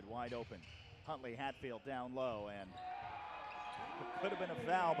 Lynn Kidd wide open. Huntley Hatfield down low, and it could have been a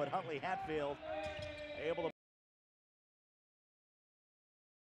foul, but Huntley Hatfield able to.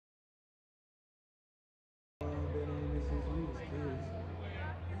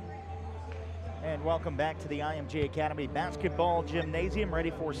 And And welcome back to the IMG Academy Basketball Gymnasium, ready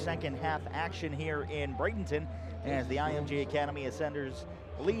for second half action here in Bradenton as the IMG Academy Ascenders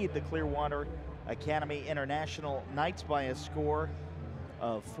lead the Clearwater Academy International Knights by a score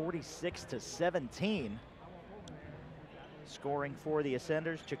of 46-17. Scoring for the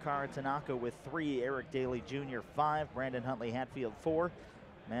Ascenders, Chikara Tanaka with 3, Eric Daly Jr. 5, Brandon Huntley Hatfield 4,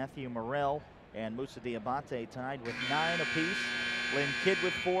 Matthew Morrell and Musa Diabate tied with 9 apiece. Lynn Kidd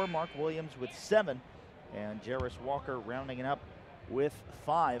with 4, Mark Williams with 7, and Jarris Walker rounding it up with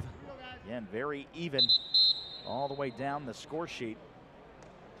 5. Again, very even all the way down the score sheet.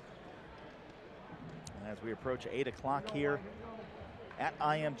 As we approach 8 o'clock here at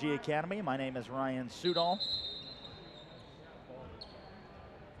IMG Academy, my name is Ryan Sudol.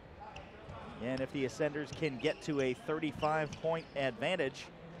 And if the Ascenders can get to a 35-point advantage,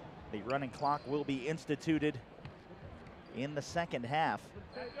 the running clock will be instituted in the second half.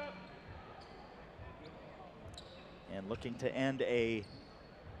 And looking to end a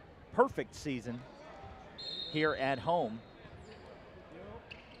perfect season here at home.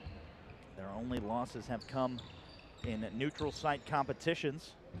 Their only losses have come in neutral site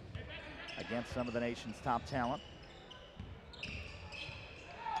competitions against some of the nation's top talent.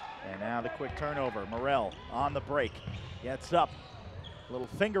 And now the quick turnover. Morrell on the break, gets up. Little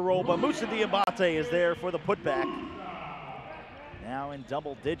finger roll, but Musa Diabate is there for the putback. Now in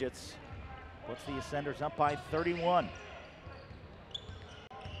double digits, puts the Ascenders up by 31.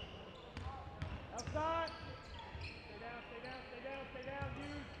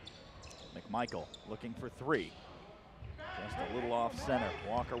 McMichael looking for 3. Just a little off center.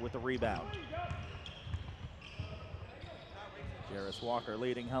 Walker with the rebound. Jarris Walker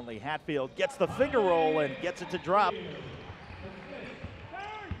leading Huntley Hatfield, gets the finger roll and gets it to drop.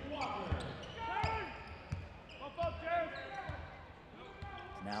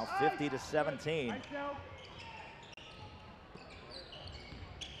 Now 50-17.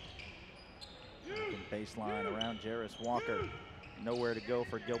 Baseline around Jarris Walker. Nowhere to go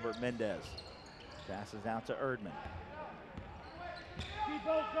for Gilbert Mendez. Passes out to Erdman.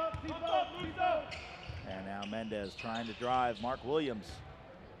 And now Mendez trying to drive. Mark Williams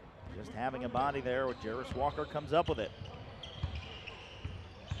just having a body there. Jarris Walker comes up with it.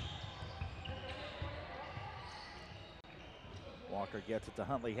 Walker gets it to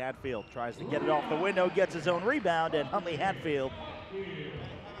Huntley Hatfield, tries to get it off the window, gets his own rebound, and Huntley Hatfield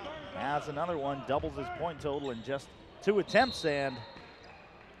has another one, doubles his point total in just 2 attempts, and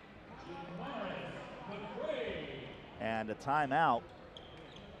a timeout.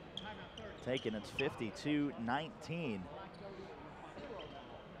 Taken, it's 52-19.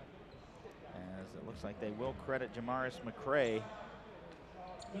 As it looks like they will credit Jamaris McCray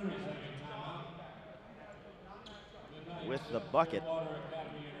with the bucket.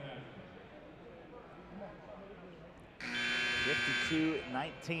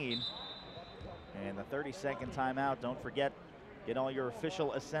 52-19. And the 30-second timeout. Don't forget, get all your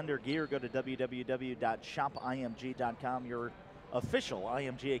official Ascender gear. Go to www.shopimg.com, your official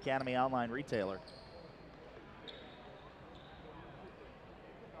IMG Academy online retailer.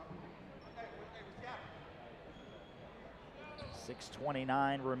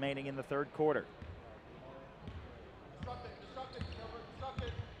 .6:29 remaining in the third quarter.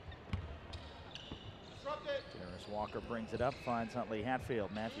 Jarris Walker brings it up, finds Huntley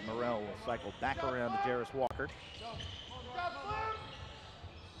Hatfield. Matthew Morrell will cycle back around to Jarris Walker.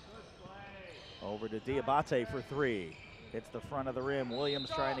 Over to Diabate for 3. Hits the front of the rim. Williams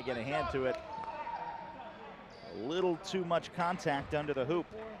trying to get a hand to it. A little too much contact under the hoop.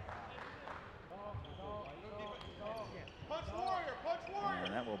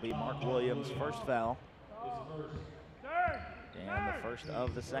 And that will be Mark Williams' first foul. And the first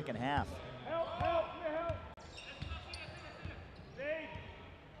of the second half.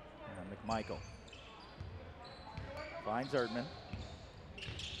 And McMichael finds Erdman.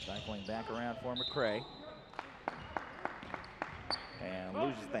 Cycling back around for McCray. And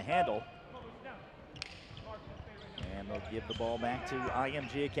loses the handle. And they'll give the ball back to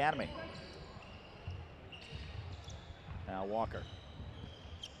IMG Academy. Now Walker.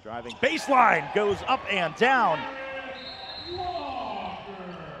 Driving baseline, goes up and down.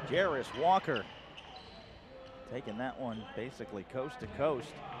 Jarris Walker taking that one basically coast to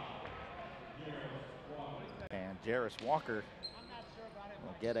coast. And Jarris Walker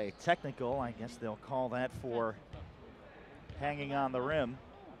will get a technical. I guess they'll call that for hanging on the rim.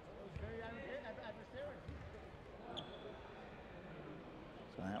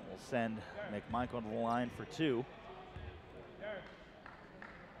 So that will send McMichael to the line for 2.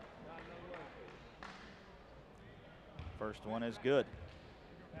 First one is good.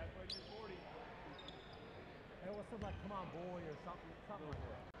 said like, come on, boy, or something like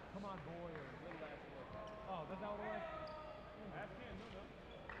that. Come on, boy, or little ass boy. Oh, that's not what it was?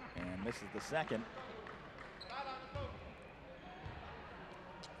 And misses the second.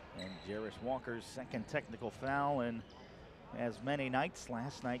 And Jarris Walker's second technical foul in as many nights.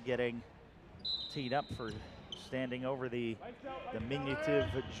 Last night getting teed up for standing over the diminutive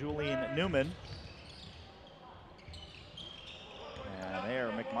Julian Newman. And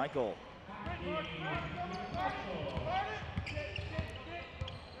there, McMichael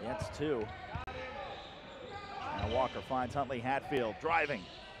gets two. Now Walker finds Huntley Hatfield driving.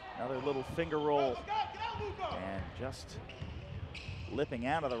 Another little finger roll. And just lipping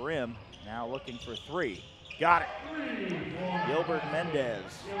out of the rim. Now looking for three. Got it. Gilbert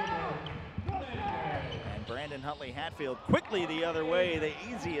Mendez. And Brandon Huntley Hatfield quickly the other way. The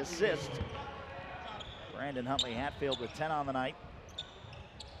easy assist. Brandon Huntley Hatfield with 10 on the night.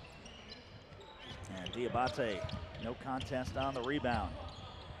 And Diabate, no contest on the rebound.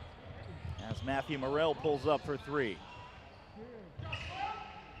 As Matthew Morrell pulls up for three.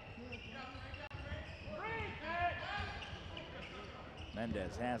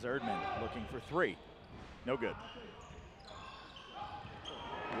 Mendez has Erdman looking for three. No good.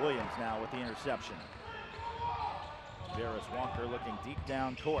 Williams now with the interception. Jarris Walker looking deep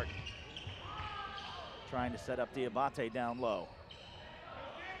down court. Trying to set up Diabate down low.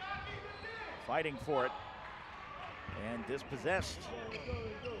 Fighting for it. And dispossessed.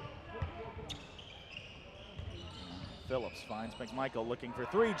 Phillips finds McMichael looking for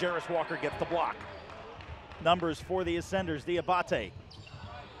three. Jarris Walker gets the block. Numbers for the Ascenders. Diabate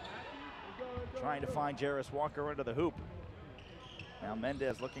trying to find Jarris Walker under the hoop. Now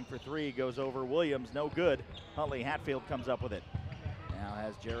Mendez looking for three, goes over Williams, no good. Huntley Hatfield comes up with it. Now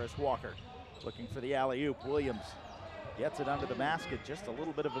has Jarris Walker looking for the alley-oop. Williams gets it under the basket, just a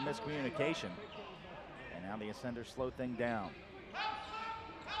little bit of a miscommunication. And now the Ascenders slow thing down.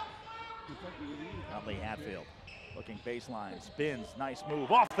 Huntley Hatfield looking baseline, spins, nice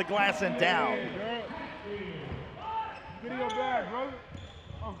move, off the glass and down. Get in your bag, brother.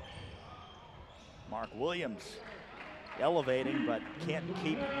 Mark Williams elevating, but can't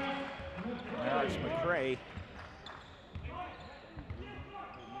keep Harris McCray.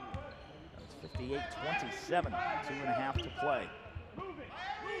 That's 58-27, 2.5 to play.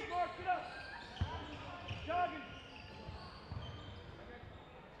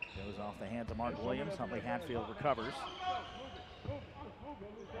 Goes off the hands of Mark Williams. Huntley Hatfield recovers.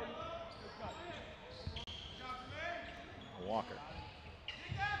 Walker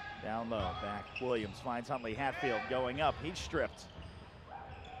down low, back Williams finds Huntley Hatfield going up. He's stripped.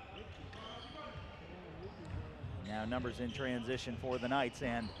 Now numbers in transition for the Knights,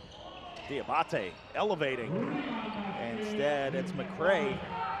 and Diabate elevating. Instead, it's McCray.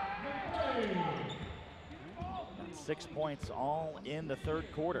 And 6 points all in the third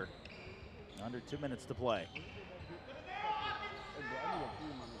quarter. Under 2 minutes to play.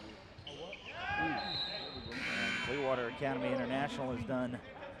 And Clearwater Academy International has done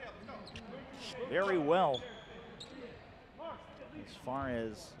very well as far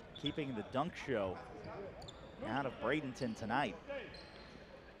as keeping the dunk show out of Bradenton tonight.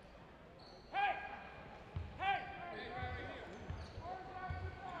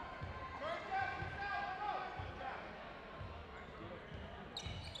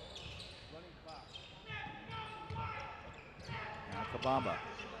 Now Kabamba,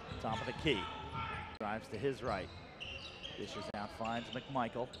 top of the key, drives to his right, dishes out, finds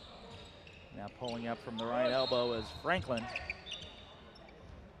McMichael. Now pulling up from the right elbow is Franklin.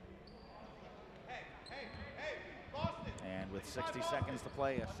 And with 60 seconds to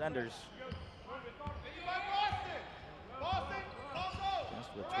play, Ascenders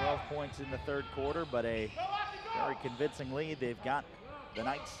just with 12 points in the third quarter, but a very convincing lead. They've got the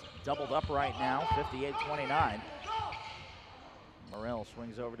Knights doubled up right now, 58-29. Morrell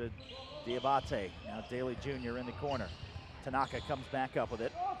swings over to Diabate. Now Daly Jr. in the corner. Tanaka comes back up with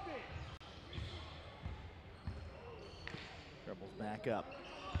it. Dribbles back up.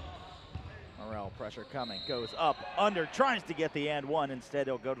 Morrell, pressure coming, goes up, under, tries to get the and one. Instead,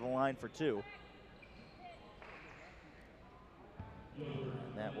 he'll go to the line for two. And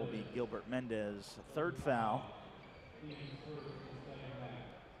that will be Gilbert Mendez, third foul.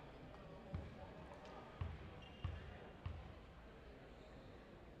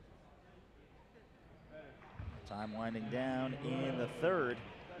 Time winding down in the third.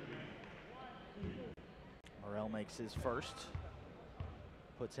 Morrell makes his first.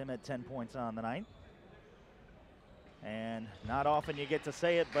 Puts him at 10 points on the night. And not often you get to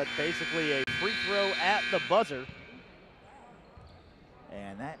say it, but basically a free throw at the buzzer.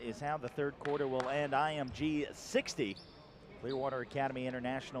 And that is how the third quarter will end. IMG 60, Clearwater Academy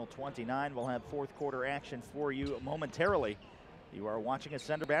International 29. We'll have fourth quarter action for you momentarily. You are watching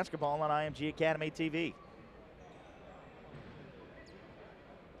Ascender Basketball on IMG Academy TV.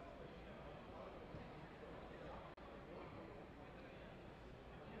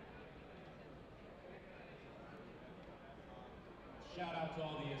 Shout out to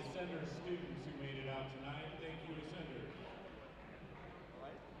all the Ascender students who made it out tonight. Thank you, Ascender.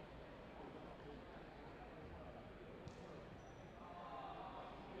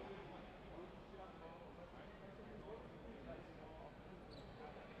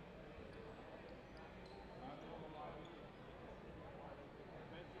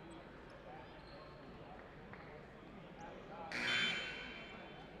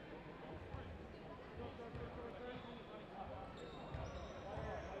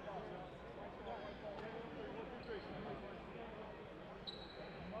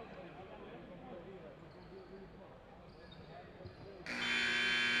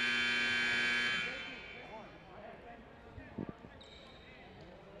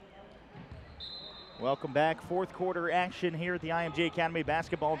 Welcome back. Fourth quarter action here at the IMG Academy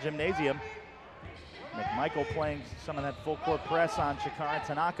Basketball Gymnasium. McMichael playing some of that full court press on Chikara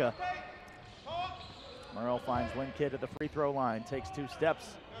Tanaka. Morrell finds Lynn Kidd at the free throw line, takes 2 steps,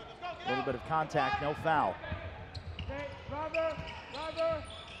 a little bit of contact, no foul.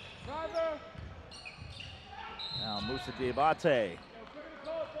 Now Moussa Diabate.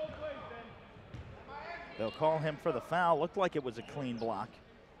 They'll call him for the foul. Looked like it was a clean block.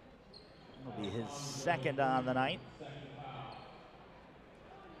 It'll be his second on the night.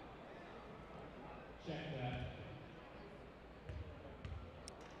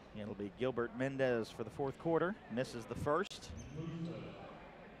 It'll be Gilbert Mendez for the fourth quarter. Misses the first.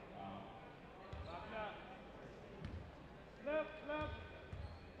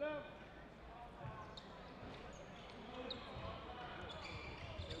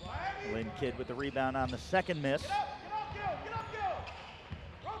 Lynn Kidd with the rebound on the second miss.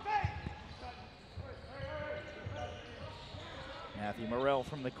 Matthew Morrell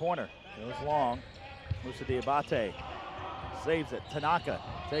from the corner goes long. Moussa Diabate saves it. Tanaka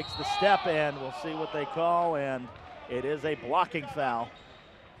takes the step, and we'll see what they call, and it is a blocking foul.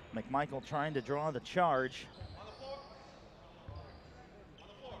 McMichael trying to draw the charge.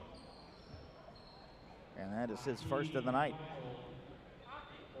 And that is his first of the night.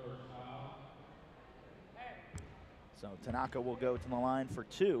 So Tanaka will go to the line for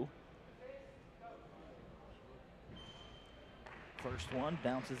 2. First one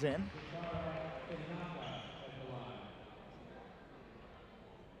bounces in.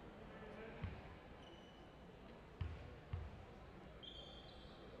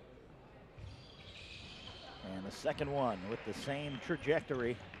 And the second one with the same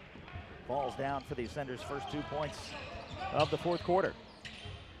trajectory falls down for the Ascender's first 2 points of the fourth quarter.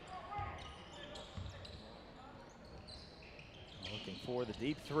 Looking for the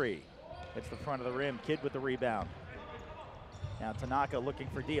deep 3. Hits the front of the rim. Kidd with the rebound. Now Tanaka looking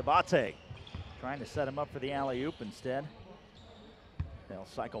for Diabate. Trying to set him up for the alley-oop instead. They'll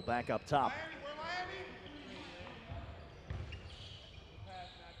cycle back up top.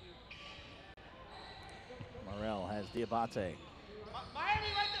 Morrell has Diabate.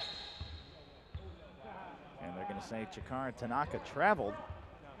 And they're going to say Chikara Tanaka traveled.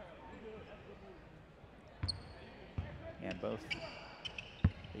 And both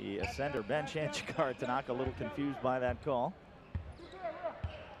the Ascender bench and Chikara Tanaka a little confused by that call.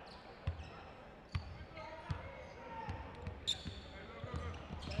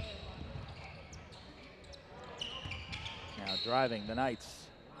 Now driving the Knights.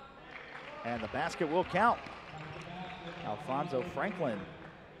 And the basket will count. Alfonso Franklin.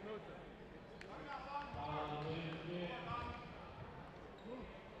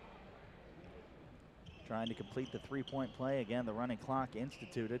 Trying to complete the 3-point play. Again, the running clock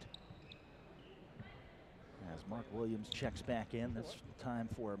instituted. As Mark Williams checks back in, this time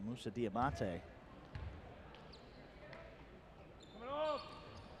for Moussa Diabate.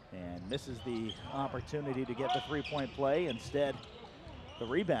 And misses the opportunity to get the 3-point play. Instead, the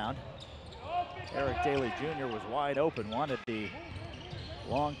rebound. Eric Daly Jr. was wide open, wanted the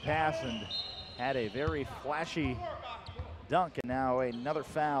long pass and had a very flashy dunk. And now another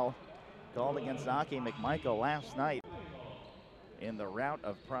foul called against Aki McMichael last night in the rout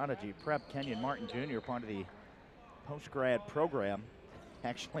of Prodigy Prep. Kenyon Martin Jr., part of the post-grad program,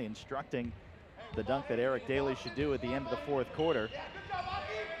 actually instructing the dunk that Eric Daly should do at the end of the fourth quarter.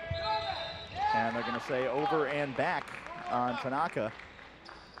 And they're going to say over and back on Tanaka.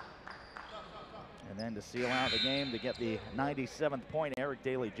 And then to seal out the game to get the 97th point, Eric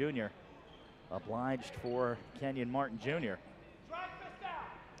Daly Jr. obliged for Kenyon Martin Jr.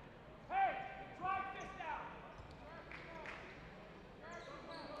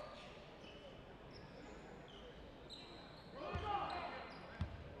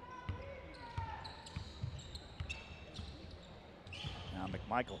 Now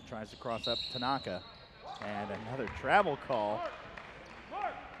McMichael tries to cross up Tanaka, and another travel call.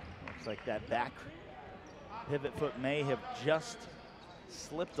 Looks like that back pivot foot may have just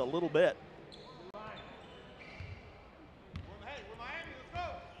slipped a little bit.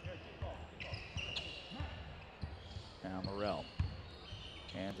 Now Morrell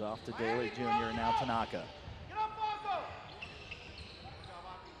hands off to Daly Jr. Now Tanaka.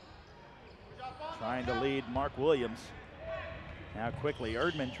 Trying to lead Mark Williams. Now quickly,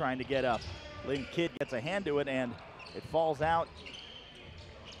 Erdman trying to get up. Lynn Kidd gets a hand to it and it falls out.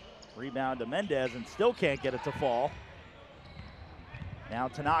 Rebound to Mendez and still can't get it to fall. Now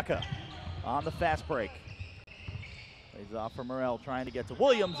Tanaka on the fast break. Lays off for Morrell, trying to get to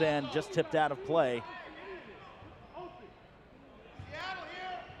Williams and just tipped out of play. Seattle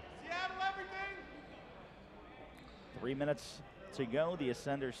here. Seattle everything. 3 minutes to go. The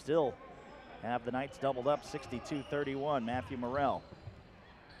Ascenders still have the Knights doubled up, 62-31. Matthew Morrell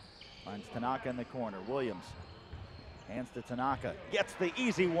finds Tanaka in the corner. Williams hands to Tanaka, gets the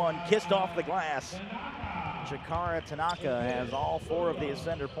easy one, kissed off the glass. Chikara Tanaka has all 4 of the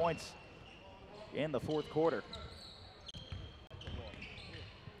Ascender points in the fourth quarter.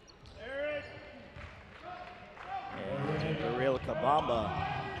 And Gabriel Kabamba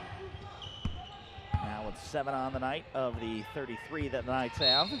now with 7 on the night of the 33 that the Knights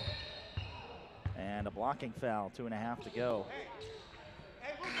have. And a blocking foul, 2.5 to go.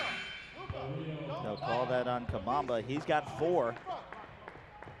 They'll call that on Kabamba. He's got 4.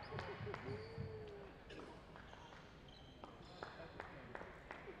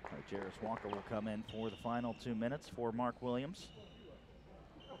 Jairus Walker will come in for the final 2 minutes for Mark Williams.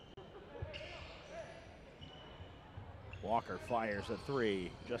 Walker fires a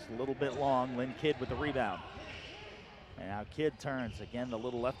 3, just a little bit long. Lynn Kidd with the rebound. And now Kidd turns, again the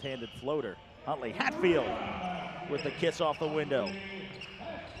little left-handed floater. Huntley Hatfield with the kiss off the window.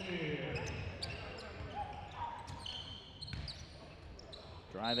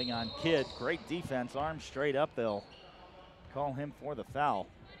 Driving on Kidd, great defense, arms straight up. They'll call him for the foul.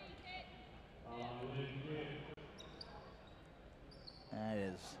 That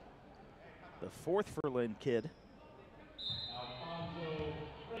is the 4th for Lynn Kidd.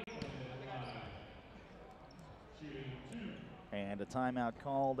 And a timeout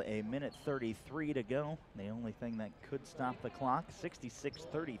called, a minute 33 to go. The only thing that could stop the clock,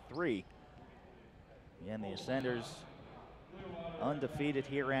 66-33. Again, the Ascenders undefeated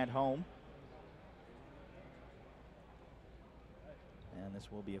here at home. And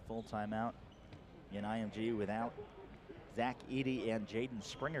this will be a full timeout in IMG without Zach Eady and Jaden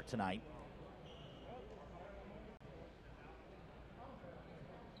Springer tonight.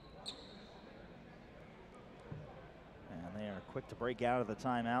 And they are quick to break out of the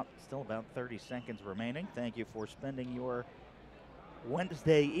timeout. Still about 30 seconds remaining. Thank you for spending your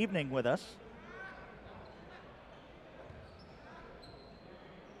Wednesday evening with us.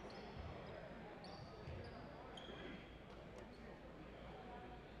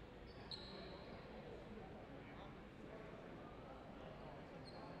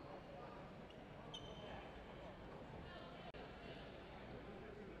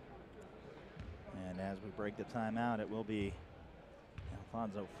 As we break the timeout, it will be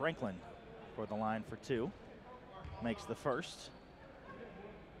Alfonso Franklin for the line for 2. Makes the first.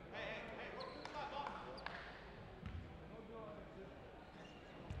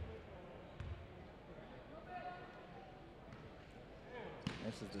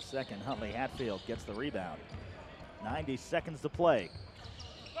 This is the second. Huntley Hatfield gets the rebound. 90 seconds to play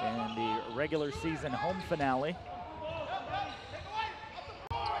in the regular season home finale.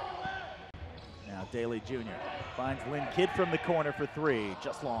 Now Daly Jr. finds Lynn Kidd from the corner for 3,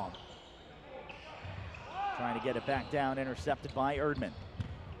 just long. Trying to get it back down, intercepted by Erdman.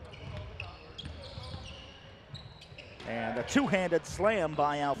 And a two-handed slam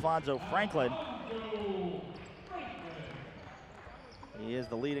by Alfonso Franklin. He is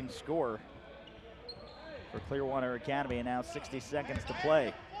the leading scorer for Clearwater Academy, and now 60 seconds to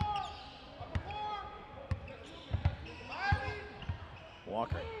play.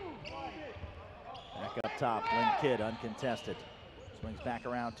 Walker. Back up top, Lynn Kidd uncontested. Swings back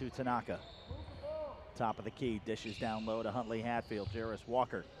around to Tanaka. Top of the key, dishes down low to Huntley Hatfield. Jairus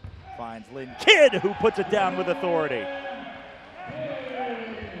Walker finds Lynn Kidd, who puts it down with authority.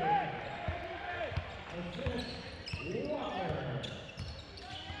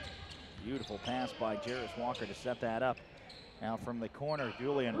 Beautiful pass by Jarris Walker to set that up. Now from the corner,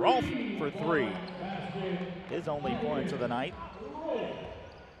 Julian Rolfe for three. His only points of the night.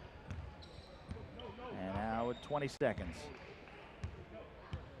 And now with 20 seconds.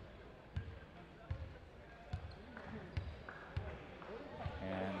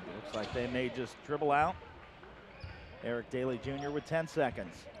 And looks like they may just dribble out. Eric Daly Jr. with 10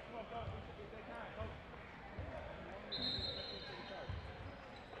 seconds.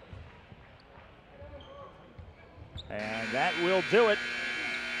 And that will do it.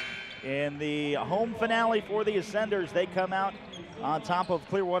 In the home finale for the Ascenders, they come out on top of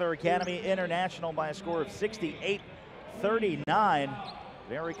Clearwater Academy International by a score of 68-39.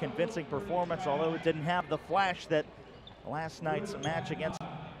 Very convincing performance, although it didn't have the flash that last night's match against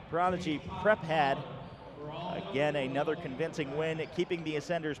Prodigy Prep had. Again, another convincing win, keeping the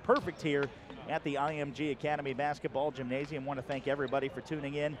Ascenders perfect here at the IMG Academy Basketball Gymnasium. Want to thank everybody for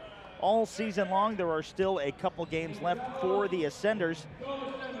tuning in all season long. There are still a couple games left for the Ascenders.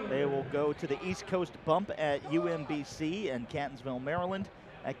 They will go to the East Coast bump at UMBC in Catonsville, Maryland.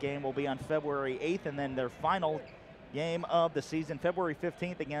 That game will be on February 8th, and then their final game of the season, February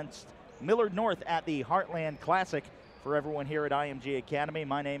 15th, against Millard North at the Heartland Classic. For everyone here at IMG Academy,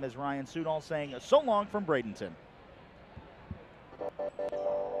 my name is Ryan Sudol saying so long from Bradenton.